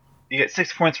get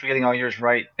 6 points for getting all yours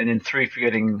right, and then 3 for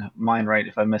getting mine right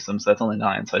if I miss them. So that's only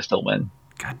 9. So I still win.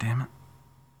 God damn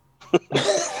it.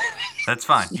 That's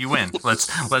fine. You win.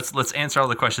 Let's answer all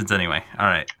the questions anyway. All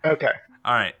right. Okay.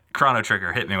 All right. Chrono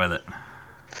Trigger. Hit me with it.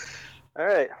 All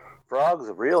right. Frog's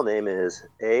real name is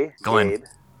A, Glenn. Gabe,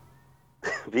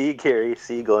 B, Gary,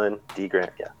 C, Glenn, D,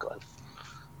 Grant. Yeah, Glenn.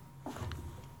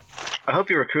 I hope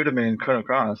you recruited me in Chrono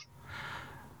Cross.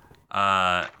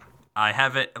 I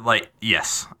have it.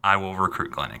 Yes, I will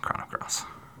recruit Glenn in Chrono Cross.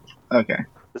 Okay.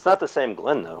 It's not the same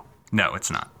Glenn, though. No,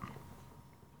 it's not.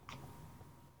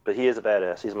 But he is a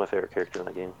badass. He's my favorite character in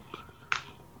that game.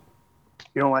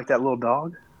 You don't like that little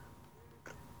dog?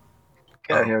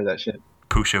 Get out of here with that shit.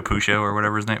 Pusha, or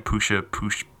whatever his name.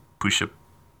 Pusha.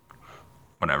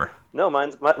 Whatever. No,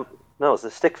 it's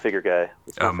the stick figure guy.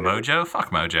 Mojo?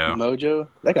 Fuck Mojo. Mojo?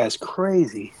 That guy's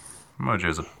crazy.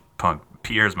 Mojo's a punk.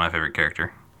 Pierre's my favorite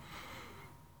character.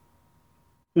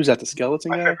 Who's that, the skeleton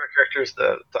My guy? favorite character is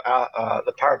the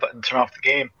power button to turn off the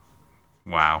game.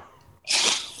 Wow.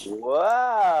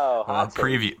 Wow.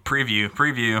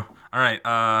 Preview.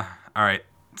 All right.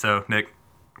 So Nick,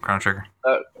 Chrono Trigger.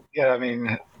 Yeah, I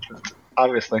mean,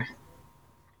 obviously.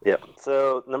 Yep.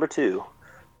 So number 2,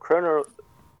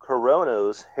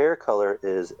 Corono's hair color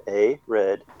is A,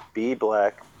 red, B,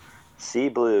 black, C,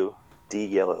 blue, D,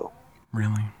 yellow.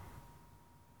 Really?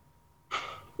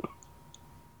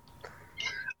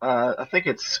 I think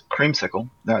it's creamsicle.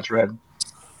 No, it's red.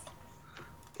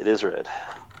 It is red.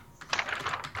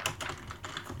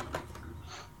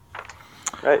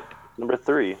 Right. Number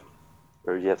 3.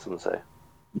 Or do you have something to say?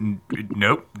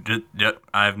 Nope.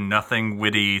 I have nothing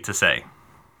witty to say.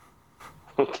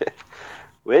 Okay.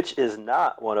 Which is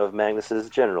not one of Magnus's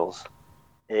generals?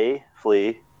 A,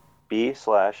 Flea, B,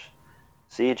 Slash,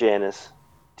 C, Janus,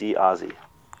 D, Ozzy.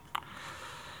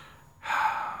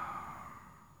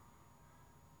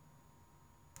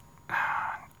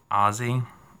 Ozzy?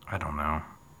 I don't know.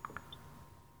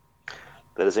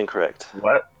 That is incorrect.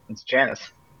 What? It's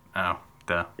Janus. Oh,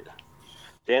 duh.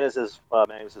 Janus is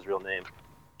Magnus's real name.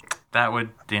 That would...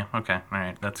 Yeah, okay. All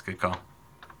right. That's a good call.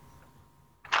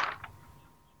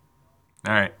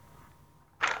 All right.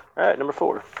 All right, number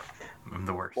 4. I'm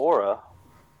the worst. Aura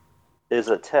is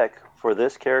a tech for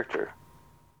this character.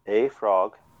 A,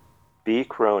 Frog, B,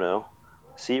 Chrono,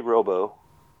 C, Robo,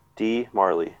 D,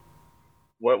 Marley.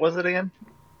 What was it again?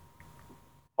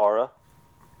 Aura.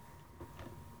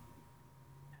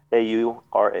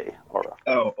 A-U-R-A. Aura.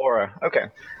 Oh, Aura. Okay.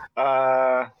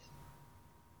 I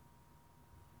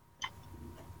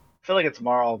feel like it's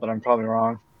Marl, but I'm probably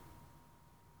wrong.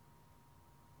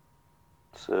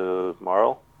 So,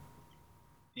 Marl?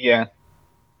 Yeah.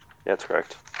 That's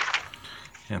correct.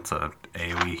 It's a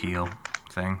AoE heal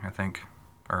thing, I think.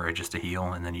 Or just a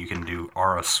heal, and then you can do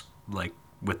auras, like,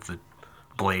 with the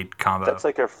blade combo. That's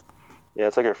like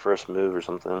it's like our first move or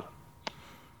something.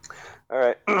 All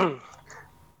right.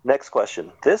 Next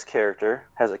question. This character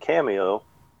has a cameo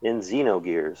in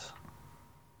Xenogears.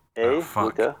 A,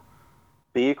 Luca,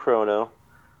 B, Chrono,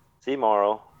 C,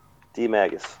 Marl, D,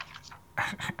 Magus.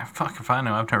 Fuck if I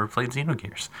know. I've never played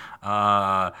Xenogears.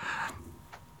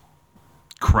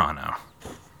 Chrono.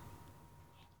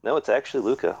 No, it's actually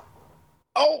Luca.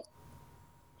 Oh!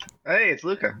 Hey, it's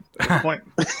Luca. Good point.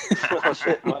 Oh,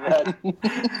 shit, my bad.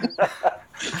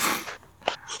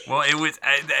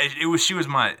 Well, she was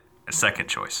my second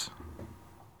choice.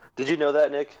 Did you know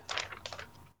that, Nick?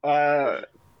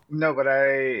 No, but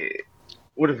I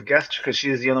would have guessed because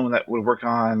she's the only one that would work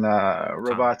on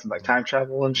robots and like time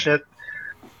travel and shit.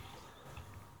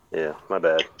 Yeah, my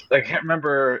bad. I can't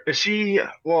remember. Is she?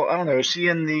 Well, I don't know. Is she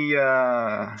in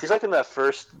the? She's like in that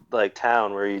first like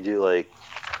town where you do like,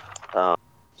 yeah,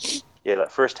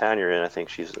 that first town you're in. I think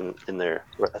she's in there.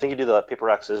 I think you do the paper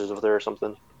rock scissors with her or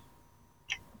something.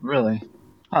 Really?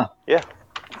 Huh. Yeah.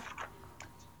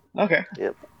 Okay.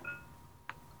 Yep.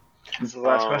 This is the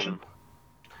last question.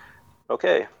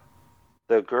 Okay.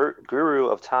 The Guru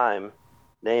of Time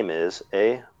name is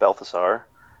A, Balthasar,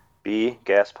 B,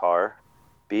 Gaspar,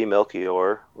 B,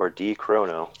 Melchior, or D,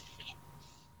 Chrono.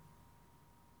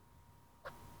 I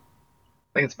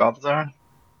think it's Balthazar.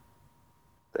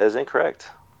 That is incorrect.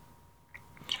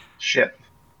 Shit.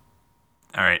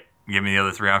 All right. Give me the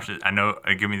other 3 options.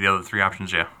 Give me the other 3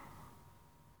 options, yeah.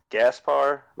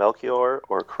 Gaspar, Melchior,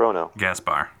 or Chrono.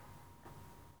 Gaspar.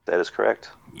 That is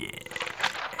correct. Yeah.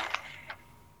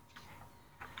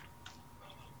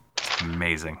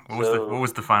 Amazing. What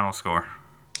was the final score?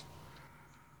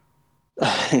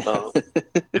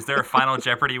 Is there a final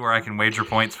Jeopardy where I can wager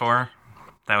points for?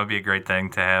 That would be a great thing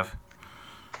to have.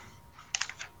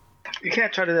 You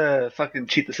can't try to fucking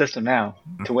cheat the system now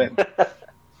to win.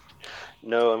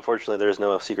 No, unfortunately, there's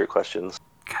no secret questions.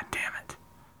 God damn it.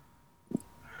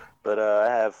 But I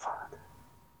have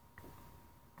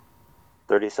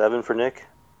 37 for Nick.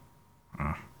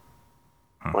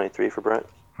 23 for Brent.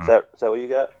 Is that what you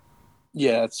got?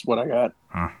 Yeah, that's what I got.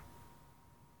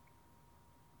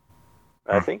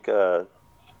 I think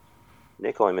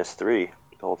Nick only missed 3 the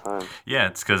whole time. Yeah,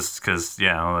 it's because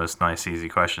all those nice easy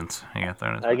questions he got there.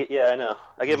 I know.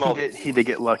 I gave him all. He did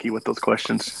get lucky with those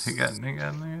questions. He got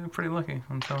pretty lucky.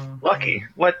 I'm telling you. Lucky?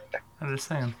 What? I'm just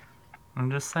saying. He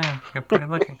got pretty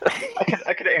lucky.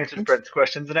 I could have answered Brent's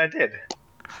questions, and I did.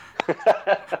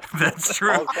 That's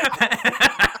true.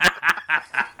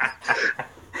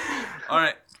 All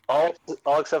right. All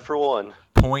except for 1.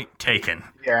 Point taken.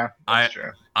 Yeah, that's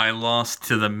true. I lost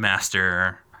to the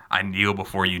master. I kneel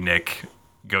before you, Nick.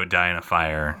 Go die in a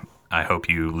fire. I hope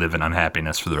you live in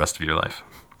unhappiness for the rest of your life.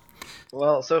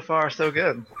 Well, so far, so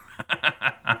good.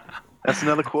 That's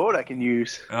another quote I can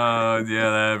use. Oh, yeah,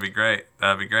 that'd be great.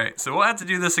 So we'll have to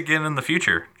do this again in the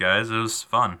future, guys. It was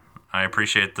fun. I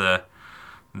appreciate the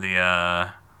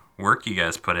work you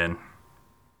guys put in.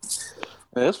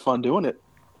 It's fun doing it.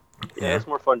 Yeah, it's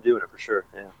more fun doing it for sure.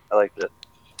 Yeah, I liked it.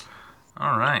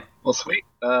 All right. Well, sweet.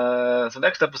 So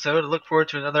next episode, look forward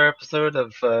to another episode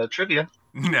of trivia.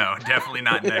 No, definitely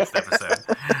not next episode.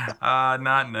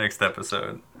 Not next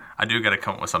episode. I do got to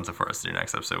come up with something for us to do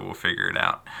next episode. We'll figure it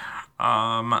out.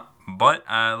 But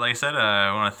like I said,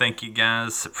 I want to thank you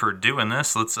guys for doing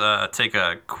this. Let's take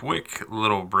a quick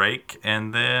little break,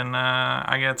 and then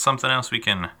I got something else we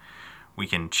can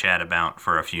chat about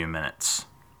for a few minutes.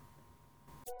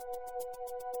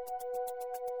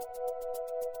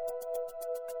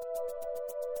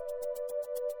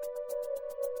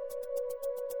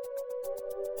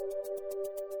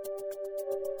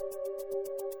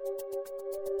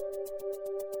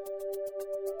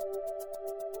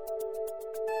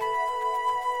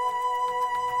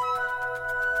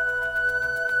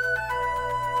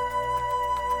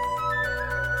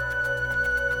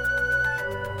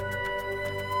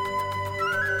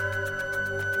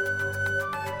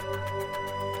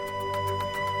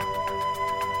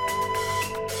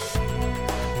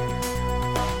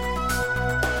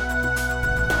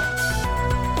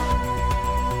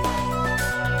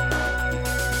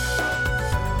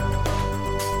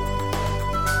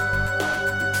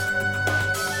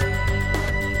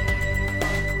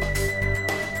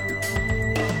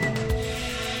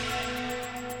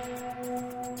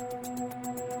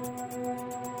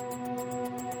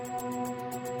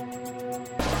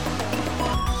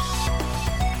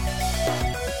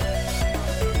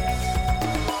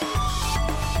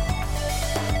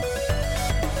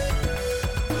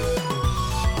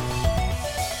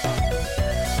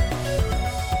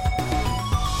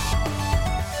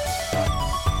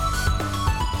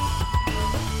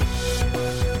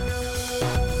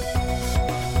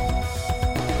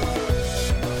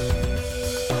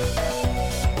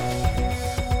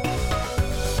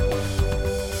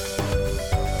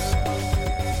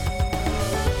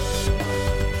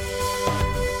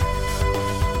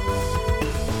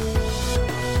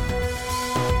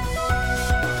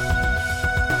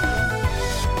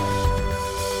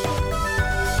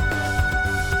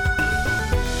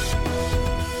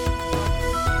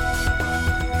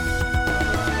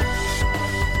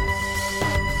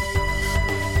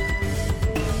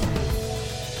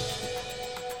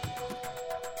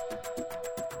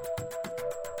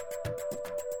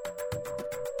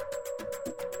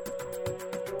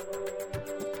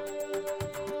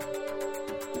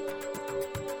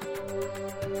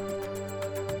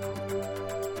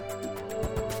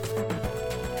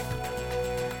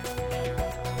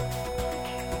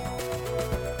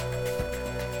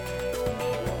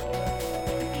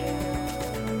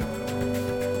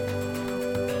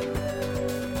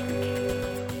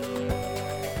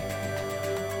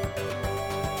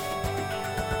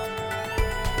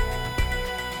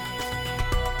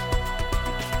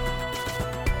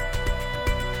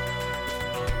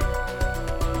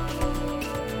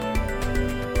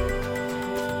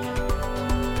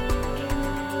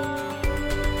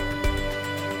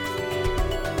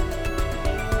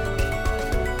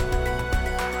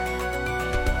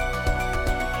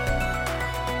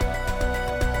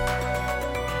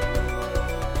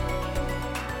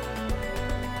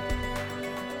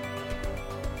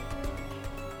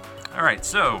 All right,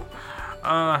 so,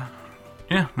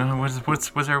 yeah, no,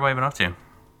 what's everybody been up to?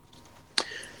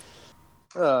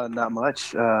 Not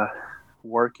much.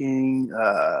 Working,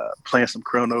 playing some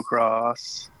Chrono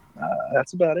Cross.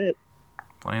 That's about it.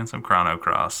 Playing some Chrono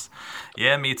Cross.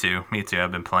 Yeah, me too.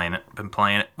 I've been playing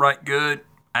it right good.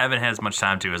 I haven't had as much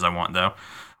time to as I want, though.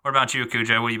 What about you,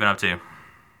 Kujo? What have you been up to?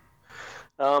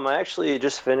 I actually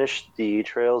just finished the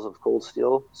Trails of Cold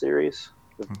Steel series.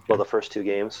 Well, the first two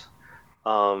games.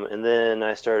 And then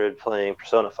I started playing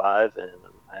Persona 5, and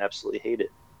I absolutely hate it.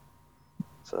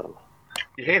 So.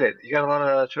 You hate it? You got a lot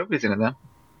of trophies in it, though.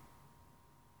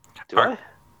 Do I? I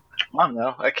don't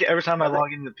know. Every time I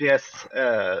log into the PS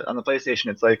on the PlayStation,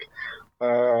 it's like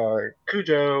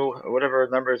Kujo, whatever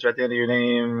numbers are at the end of your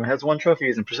name, has 1 trophy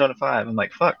in Persona 5. I'm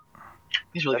like, fuck.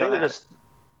 He's really I think good. they're just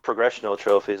progressional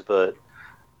trophies, but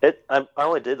I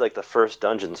only did like the first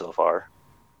dungeon so far.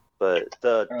 But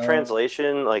the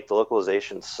translation, like the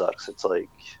localization sucks. It's like,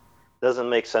 it doesn't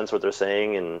make sense what they're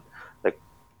saying. And like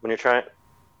when you're trying,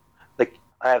 like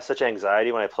I have such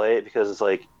anxiety when I play it because it's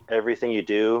like everything you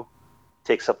do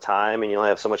takes up time and you only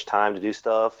have so much time to do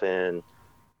stuff. And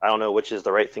I don't know which is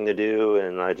the right thing to do.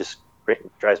 And it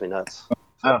drives me nuts.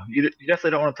 Oh, you definitely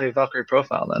don't want to play Valkyrie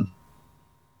Profile then.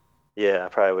 Yeah, I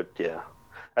probably would. Yeah.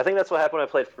 I think that's what happened when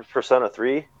I played Persona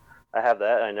 3. I have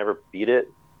that. I never beat it.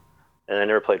 And I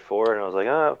never played 4, and I was like,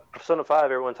 Persona 5,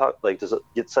 everyone does it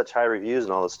get such high reviews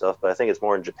and all this stuff, but I think it's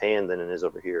more in Japan than it is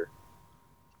over here.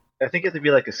 I think you have to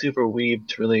be like a super weeb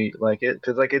to really like it,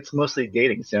 because like it's mostly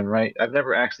dating sim, right? I've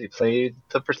never actually played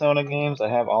the Persona games. I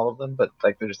have all of them, but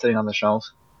like they're just sitting on the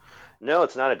shelves. No,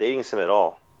 it's not a dating sim at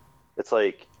all. It's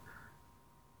like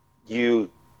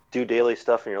you do daily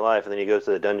stuff in your life, and then you go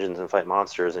to the dungeons and fight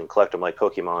monsters and collect them like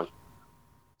Pokemon.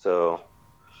 So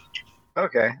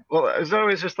Okay. Well, it's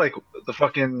always just like the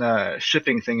fucking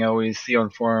shipping thing I always see on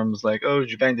forums, like, oh,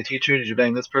 did you bang the teacher? Did you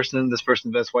bang this person? This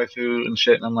person best waifu and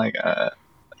shit. And I'm like,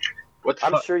 what the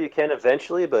I'm fuck? sure you can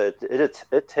eventually, but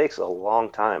it takes a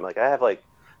long time. Like I have like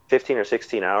 15 or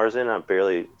 16 hours in. I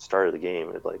barely started the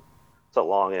game. It's a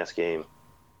long ass game.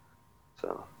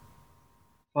 So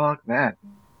Fuck that.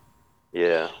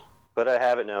 yeah, but I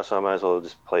have it now, so I might as well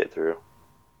just play it through.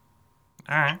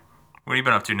 All right. What have you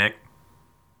been up to, Nick?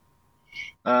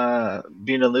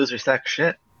 Being a loser sack of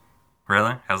shit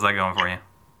Really? How's that going for you?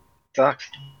 sucks.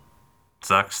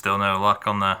 Sucks. Still no luck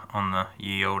on the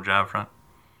ye old job front.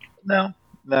 No.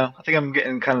 I think I'm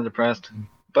getting kind of depressed,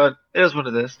 but it is what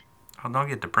it is. Oh, don't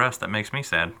get depressed. That makes me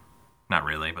sad. Not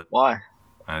really, but Why?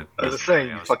 I was just saying,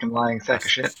 I you was- fucking lying I sack was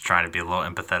of shit. trying to be a little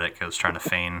empathetic. I was trying to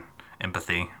feign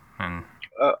empathy, and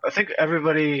I think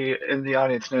everybody in the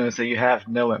audience knows that you have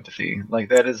no empathy. Like,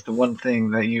 that is the one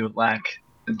thing that you lack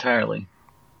entirely.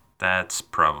 that's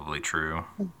probably true.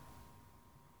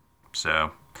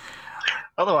 So,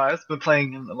 Otherwise, been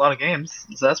playing a lot of games,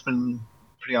 so that's been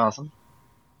pretty awesome.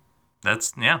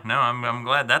 I'm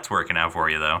glad that's working out for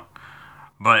you though.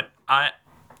 But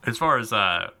as far as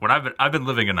what I've been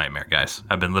living a nightmare, guys.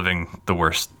 I've been living the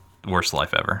worst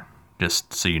life ever.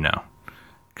 Just so you know,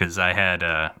 because I had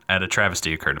a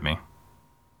travesty occur to me.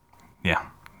 Yeah,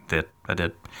 I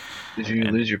did. Did you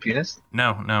lose your penis?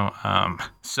 No.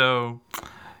 So,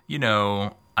 you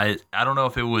know, I don't know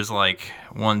if it was like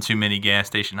one too many gas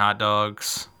station hot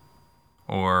dogs,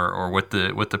 or what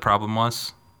the problem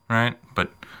was, right?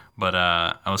 But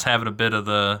I was having a bit of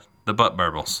the butt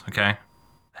burbles, okay?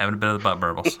 Having a bit of the butt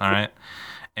burbles, all right?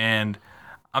 And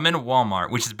I'm in a Walmart,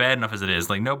 which is bad enough as it is.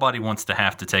 Like, nobody wants to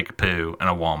have to take a poo in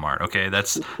a Walmart, okay?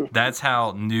 That's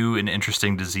how new and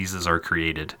interesting diseases are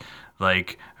created.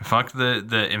 Like, fuck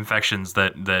the infections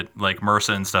that like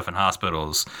MRSA and stuff in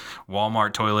hospitals.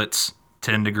 Walmart toilets,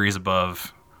 10 degrees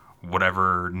above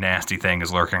whatever nasty thing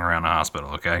is lurking around the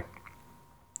hospital, okay?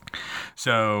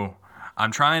 So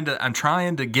I'm trying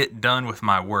to get done with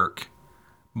my work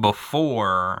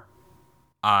before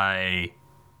I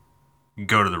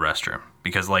go to the restroom,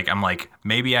 because like I'm like,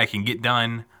 maybe I can get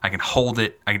done, I can hold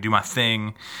it, I can do my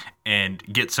thing and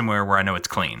get somewhere where I know it's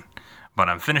clean. But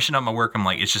I'm finishing up my work, I'm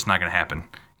like, it's just not gonna happen.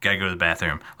 Gotta go to the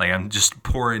bathroom. Like, I'm just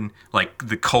pouring like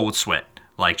the cold sweat,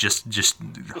 like just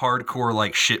hardcore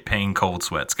like shit pain cold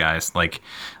sweats, guys. Like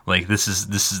this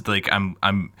is like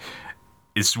I'm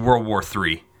it's World War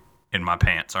III in my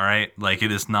pants, all right? Like,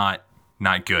 it is not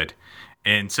good.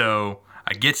 And so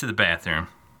I get to the bathroom,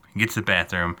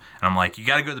 and I'm like, you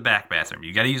got to go to the back bathroom.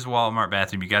 You got to use the Walmart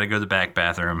bathroom. You got to go to the back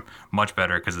bathroom. Much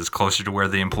better, because it's closer to where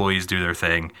the employees do their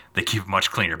thing. They keep it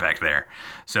much cleaner back there.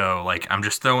 So, like, I'm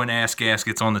just throwing ass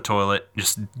gaskets on the toilet,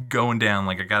 just going down.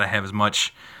 Like, I got to have as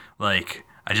much, like,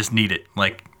 I just need it.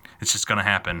 Like, it's just going to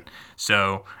happen.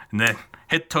 So, and then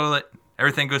hit the toilet.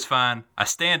 Everything goes fine. I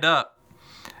stand up.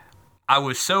 I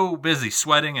was so busy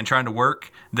sweating and trying to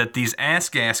work that these ass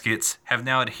gaskets have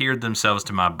now adhered themselves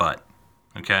to my butt.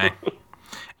 Okay?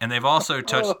 And they've also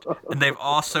touched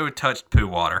poo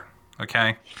water.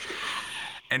 Okay?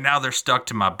 And now they're stuck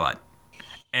to my butt.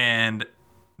 And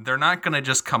they're not going to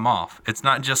just come off. It's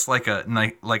not just like a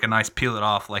nice peel it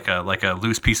off like a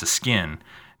loose piece of skin.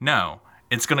 No,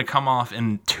 it's going to come off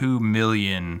in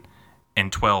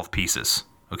 2,000,012 pieces.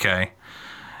 Okay?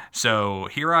 So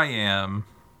here I am,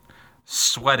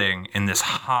 sweating in this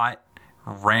hot,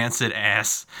 rancid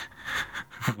ass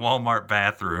Walmart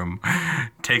bathroom,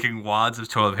 taking wads of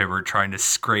toilet paper, trying to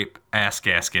scrape ass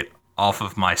gasket off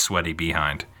of my sweaty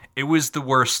behind. It was the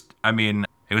worst. I mean,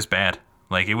 it was bad.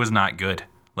 Like, it was not good.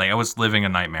 Like, I was living a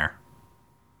nightmare.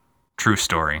 True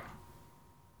story.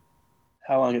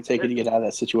 How long did it take you to get out of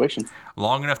that situation?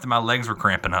 Long enough that my legs were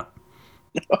cramping up.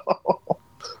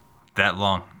 That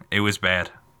long. It was bad.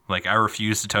 Like, I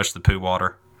refused to touch the poo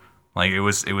water. Like, it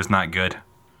was not good.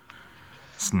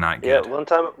 It's not good. Yeah, one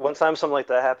time something like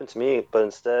that happened to me, but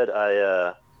instead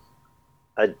I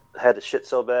had to shit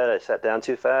so bad I sat down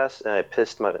too fast and I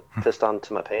pissed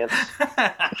onto my pants.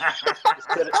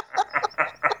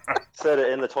 Set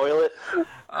it in the toilet.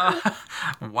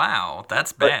 Wow,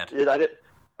 that's bad. But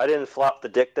I didn't flop the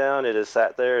dick down. It just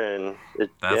sat there, and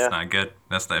That's not good.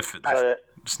 That's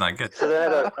it's not good. So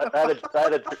then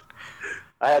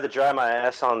I had to dry my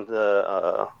ass on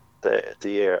the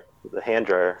hand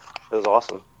dryer. It was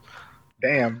awesome.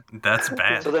 Damn. That's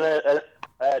bad. So then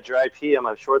I had dry pee on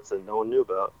my shorts that no one knew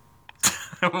about.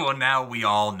 Well, now we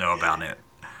all know about it.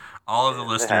 All of the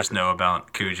listeners know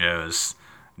about Kujo's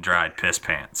dried piss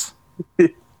pants.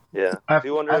 Yeah. I've- Do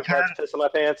you wonder I've if that's had- piss on my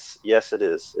pants? Yes, it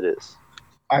is. It is.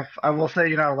 I will say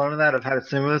you're not alone in that. I've had a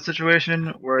similar situation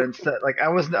where instead, like I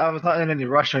was not in any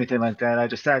rush or anything like that. I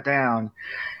just sat down,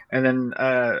 and then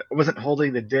I wasn't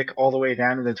holding the dick all the way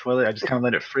down in the toilet. I just kind of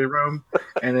let it free roam,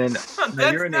 and then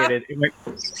I urinated.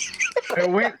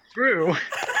 It went through.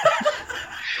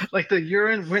 Like the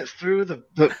urine went through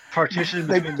the partition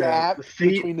between the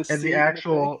seat and the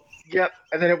actual. Yep,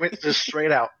 and then it went just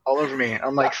straight out all over me.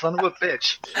 I'm like, son of a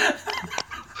bitch.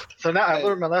 So now I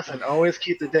learned my lesson. Always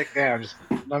keep the dick down, just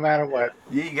no matter what.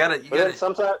 Yeah, you got it. But then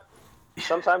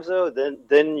sometimes though,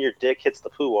 then your dick hits the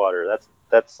poo water.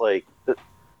 That's like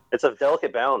it's a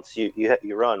delicate balance you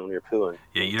run when you're pooing.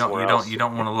 Yeah, you don't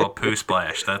want a little poo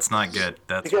splash. That's not good.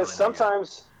 That's because really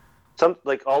sometimes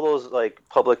like all those like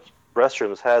public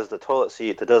restrooms has the toilet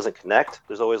seat that doesn't connect.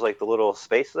 There's always like the little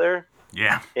space there.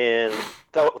 Yeah. And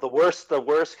the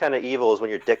worst kind of evil is when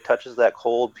your dick touches that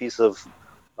cold piece of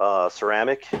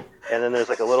ceramic, and then there's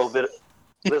like a little bit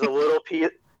pee.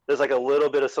 There's like a little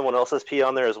bit of someone else's pee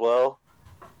on there as well.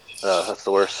 That's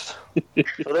the worst.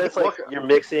 So then it's like you're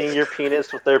mixing your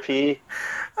penis with their pee,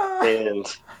 and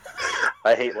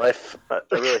I hate life. I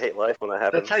really hate life when that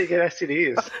happens. That's how you get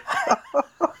STDs.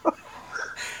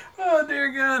 Oh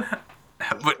dear God.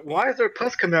 But why is there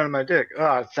pus coming out of my dick?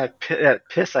 Oh, it's that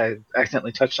piss I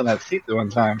accidentally touched on that seat the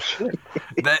one time. Shit.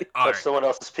 Someone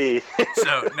else's pee.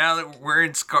 So now that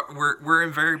we're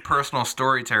in very personal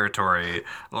story territory,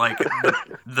 like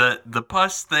the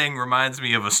pus thing reminds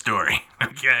me of a story.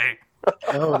 Okay.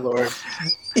 Oh Lord.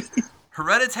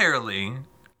 Hereditarily,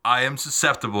 I am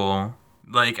susceptible.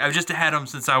 Like I've just had them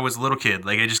since I was a little kid.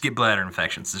 Like I just get bladder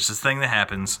infections. It's this thing that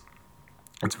happens.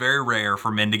 It's very rare for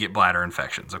men to get bladder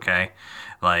infections, okay?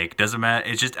 Like, doesn't matter.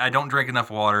 It's just, I don't drink enough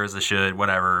water as I should,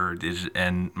 whatever.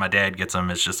 And my dad gets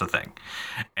them. It's just a thing.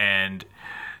 And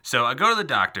so I go to the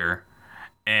doctor,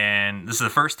 and this is the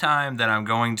first time that I'm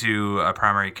going to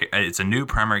it's a new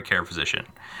primary care physician.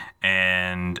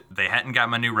 And they hadn't got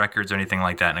my new records or anything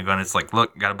like that. And I go, and it's like,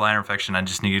 look, got a bladder infection. I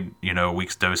just need, a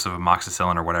week's dose of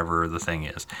amoxicillin or whatever the thing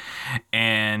is.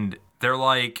 And they're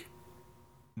like,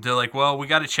 well, we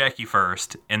got to check you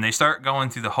first. And they start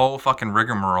going through the whole fucking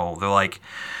rigmarole. They're like,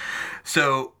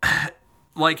 so,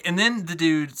 like, and then the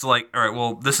dude's like, all right,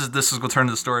 well, this is going to turn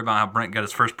to the story about how Brent got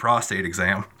his first prostate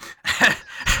exam.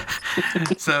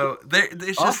 So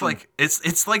it's awesome. Just like,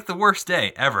 it's like the worst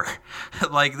day ever.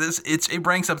 Like this, it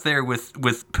ranks up there with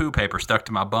poo paper stuck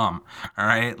to my bum. All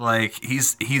right. Like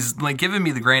he's like giving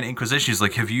me the grand inquisition. He's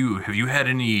like, have you had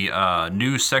any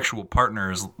new sexual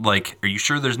partners? Like, are you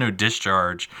sure there's no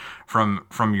discharge from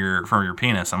your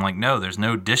penis? I'm like, no, there's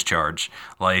no discharge.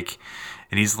 Like,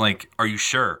 and he's like, are you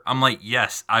sure? I'm like,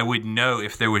 yes, I would know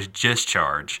if there was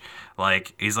discharge.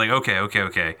 Like, he's like,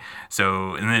 okay.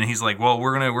 So, and then he's like, well,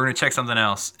 we're gonna check something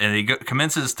else. And he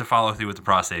commences to follow through with the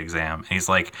prostate exam. And he's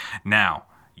like, now,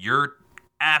 you're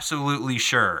absolutely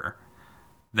sure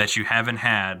that you haven't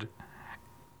had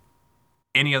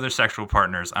any other sexual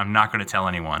partners? I'm not going to tell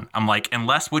anyone. I'm like,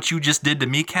 unless what you just did to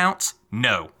me counts?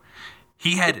 No.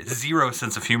 He had zero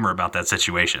sense of humor about that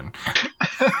situation.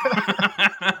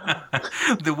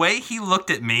 The way he looked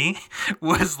at me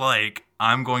was like,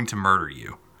 I'm going to murder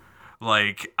you.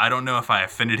 Like, I don't know if I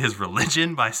offended his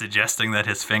religion by suggesting that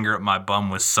his finger at my bum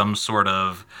was some sort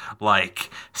of, like,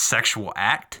 sexual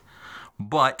act,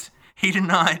 but he did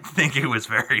not think it was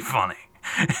very funny.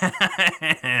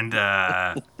 And,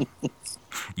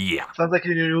 yeah. Sounds like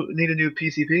you need a new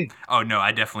PCP. Oh, no,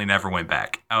 I definitely never went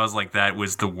back. I was like, that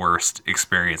was the worst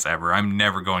experience ever. I'm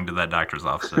never going to that doctor's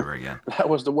office ever again. That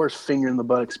was the worst finger in the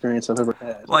butt experience I've ever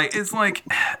had. Like, it's like,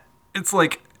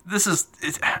 this is...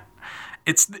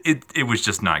 It was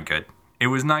just not good. It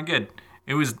was not good.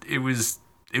 It was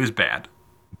bad.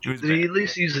 Did he at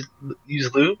least use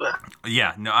lube?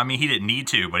 Yeah, no, I mean he didn't need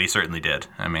to, but he certainly did.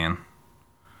 I mean,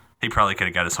 he probably could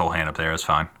have got his whole hand up there. It was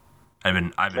fine. Maybe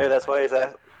that's why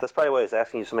that's probably why he's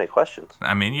asking you so many questions.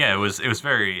 I mean, yeah, it was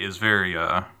very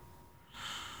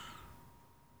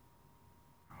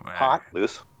hot,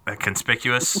 loose.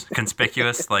 Conspicuous.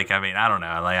 Like, I mean, I don't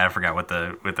know. Like, I forgot what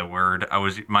the word.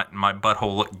 My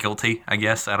butthole looked guilty, I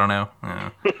guess. I don't know.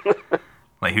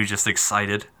 Like, he was just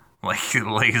excited. Like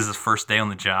it's his first day on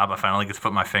the job. I finally get to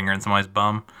put my finger in somebody's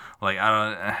bum. Like,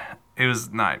 it was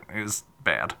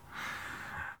bad.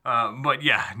 But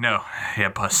yeah, no. Yeah,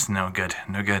 plus, no good.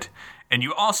 And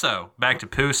you also, back to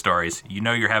poo stories,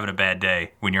 you're having a bad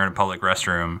day when you're in a public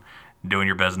restroom doing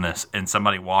your business, and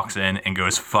somebody walks in and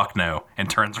goes, fuck no, and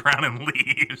turns around and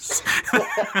leaves.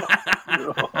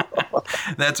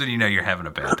 That's when you know you're having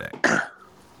a bad day.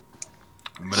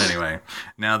 But anyway,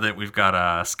 now that we've got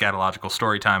scatological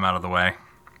story time out of the way,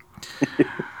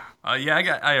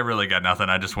 I really got nothing.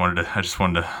 I just wanted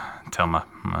to tell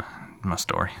my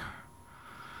story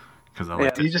because I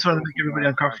like you just want to make everybody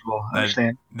uncomfortable. I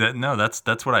understand. No,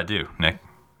 that's what I do, Nick.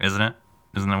 Isn't it?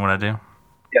 Isn't that what I do?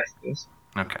 Yes, it is.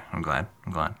 Okay, I'm glad.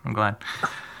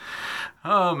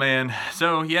 Oh man,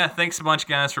 so yeah, thanks a bunch,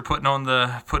 guys, for putting on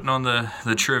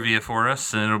the trivia for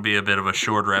us, and it'll be a bit of a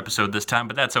shorter episode this time,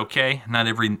 but that's okay. Not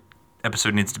every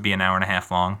episode needs to be an hour and a half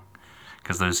long,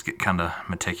 because those get kind of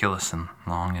meticulous and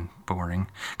long and boring.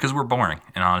 Because we're boring.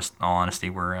 In all honesty,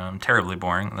 we're terribly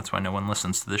boring. That's why no one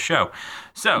listens to this show.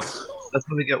 So that's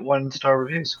when we get 1-star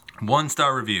reviews.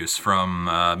 1-star reviews from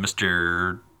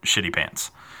Mr. Shitty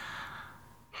Pants.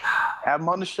 Have him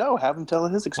on the show. Have him tell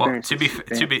his experience. Well,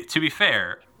 to be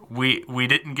fair, we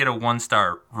didn't get a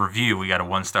 1-star review. We got a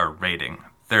 1-star rating.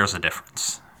 There's a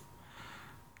difference.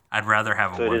 I'd rather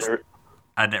have a 1-star.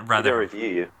 I'd rather review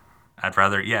you. I'd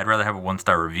rather have a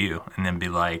 1-star review and then be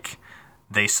like,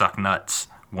 they suck nuts,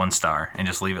 1-star, and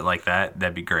just leave it like that.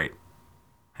 That'd be great.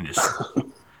 And just,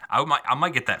 I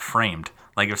might get that framed.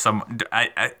 Like if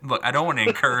look, I don't want to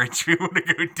encourage people to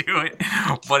go do it,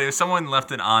 but if someone left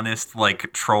an honest,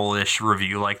 like trollish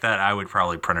review like that, I would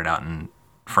probably print it out and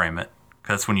frame it. Cause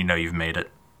that's when you know you've made it.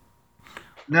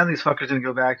 Now these fuckers gonna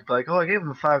go back and be like, "Oh, I gave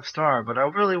him a 5-star, but I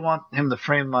really want him to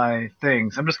frame my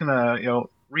things. I'm just gonna,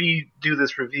 redo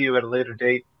this review at a later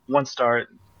date, 1-star,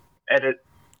 edit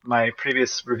my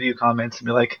previous review comments, and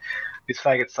be like, these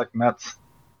faggots suck nuts."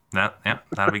 Yeah,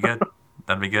 that'd be good.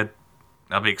 That'd be good.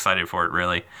 I'll be excited for it,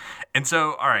 really. And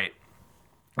so, all right.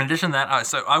 In addition to that,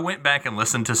 so I went back and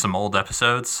listened to some old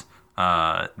episodes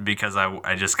because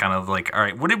I just kind of like, all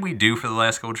right, what did we do for the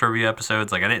last couple trivia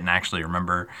episodes? Like, I didn't actually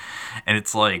remember. And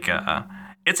it's like,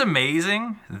 it's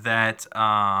amazing that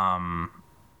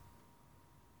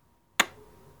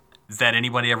that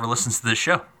anybody ever listens to this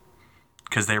show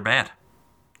because they're bad.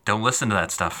 Don't listen to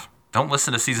that stuff. Don't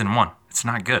listen to season 1. It's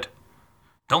not good.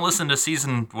 Don't listen to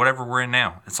season whatever we're in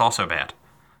now. It's also bad.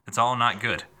 It's all not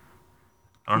good.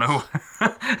 I don't know.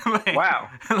 Wow.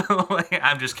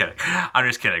 I'm just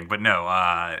kidding. But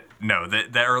no,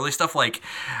 the early stuff, like,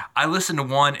 I listened to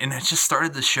one, and it just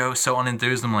started the show so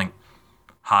unenthused. I'm like,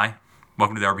 hi,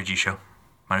 welcome to the RPG show.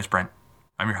 My name's Brent.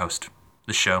 I'm your host.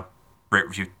 This show, rate,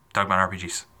 review, talk about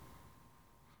RPGs.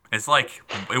 It's like,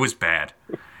 it was bad.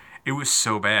 It was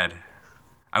so bad.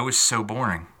 I was so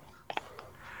boring.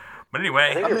 But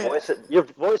anyway, I think your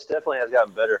voice definitely has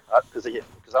gotten better because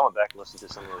I went back and listened to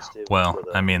some of those too. Well,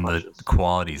 the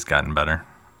quality's gotten better.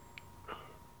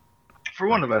 For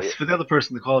one of us, for the other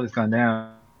person, the quality's gone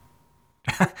down.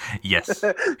 Yes,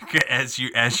 as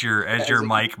your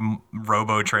mic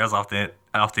robo trails off the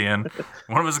end,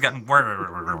 one of us has gotten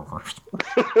worse.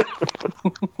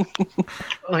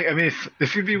 Like, I mean,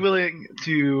 if you'd be willing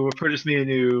to purchase me a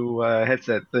new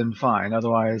headset, then fine.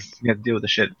 Otherwise, you have to deal with the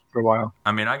shit for a while.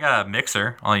 I mean, I got a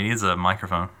mixer. All you need is a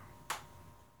microphone.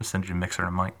 Just send you a mixer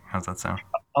and a mic. How's that sound?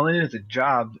 All I need is a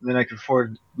job, and then I can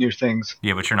afford new things.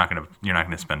 Yeah, but you're not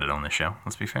gonna spend it on this show.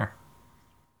 Let's be fair.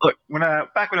 Look,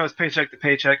 back when I was paycheck to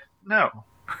paycheck, no.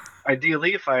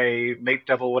 Ideally, if I make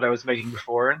double what I was making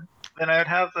before, then I'd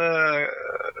have the,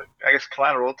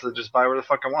 collateral to just buy where the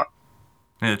fuck I want.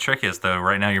 Yeah, the trick is, though,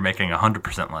 right now you're making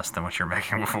 100% less than what you're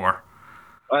making before.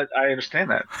 I understand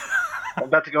that. I'm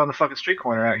about to go on the fucking street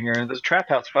corner out here, and there's a trap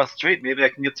house across the street. Maybe I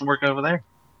can get some work over there.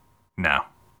 No,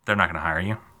 they're not going to hire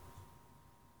you.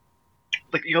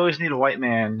 Like, you always need a white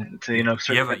man to,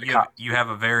 certify the cops. You have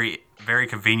a very, very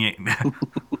convenient...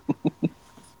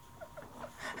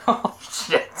 Oh,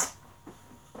 shit.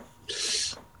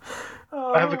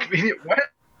 I have a convenient what?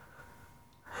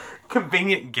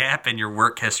 Convenient gap in your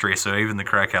work history, so even the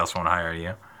crack house won't hire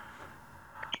you.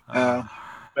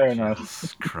 Fair enough.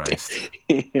 Jesus Christ.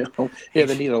 Yeah,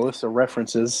 they need a list of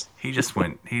references. He just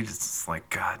like,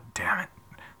 God damn it.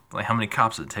 Like, how many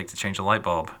cops does it take to change a light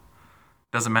bulb?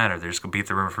 Doesn't matter. They're just going to beat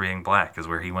the river for being black is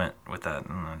where he went with that.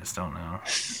 I just don't know.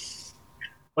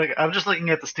 Like, I'm just looking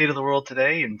at the state of the world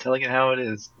today and telling it how it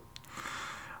is.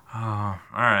 Oh,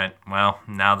 all right. Well,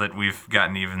 now that we've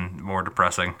gotten even more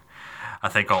depressing, I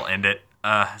think I'll end it.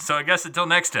 So I guess until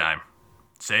next time,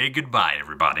 say goodbye,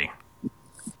 everybody.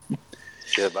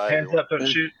 Goodbye. Hands up, don't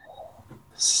shoot.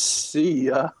 See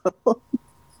ya.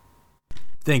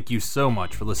 Thank you so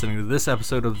much for listening to this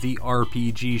episode of the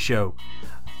RPG Show.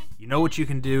 you know what you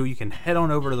can do. You can head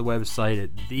on over to the website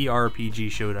at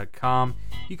therpgshow.com.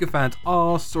 You can find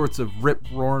all sorts of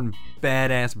rip-roaring,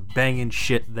 badass, banging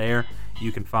shit there.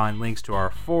 You can find links to our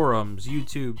forums,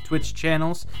 YouTube, Twitch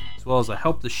channels, as well as a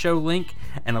Help the Show link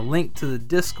and a link to the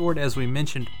Discord, as we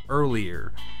mentioned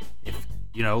earlier. If,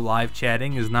 live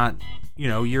chatting is not,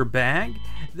 your bag,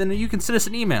 then you can send us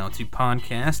an email to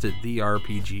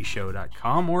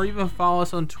podcast@therpgshow.com, or even follow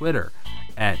us on Twitter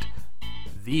at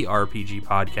the RPG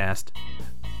Podcast.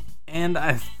 And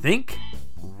I think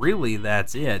really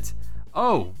that's it.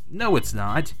 Oh, no, it's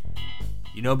not.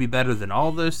 It'd be better than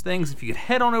all those things if you could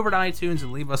head on over to iTunes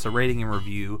and leave us a rating and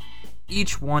review.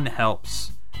 Each one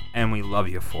helps, and we love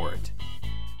you for it.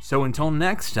 So until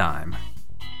next time,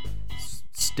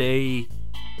 stay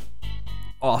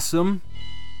awesome.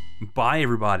 Bye,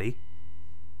 everybody.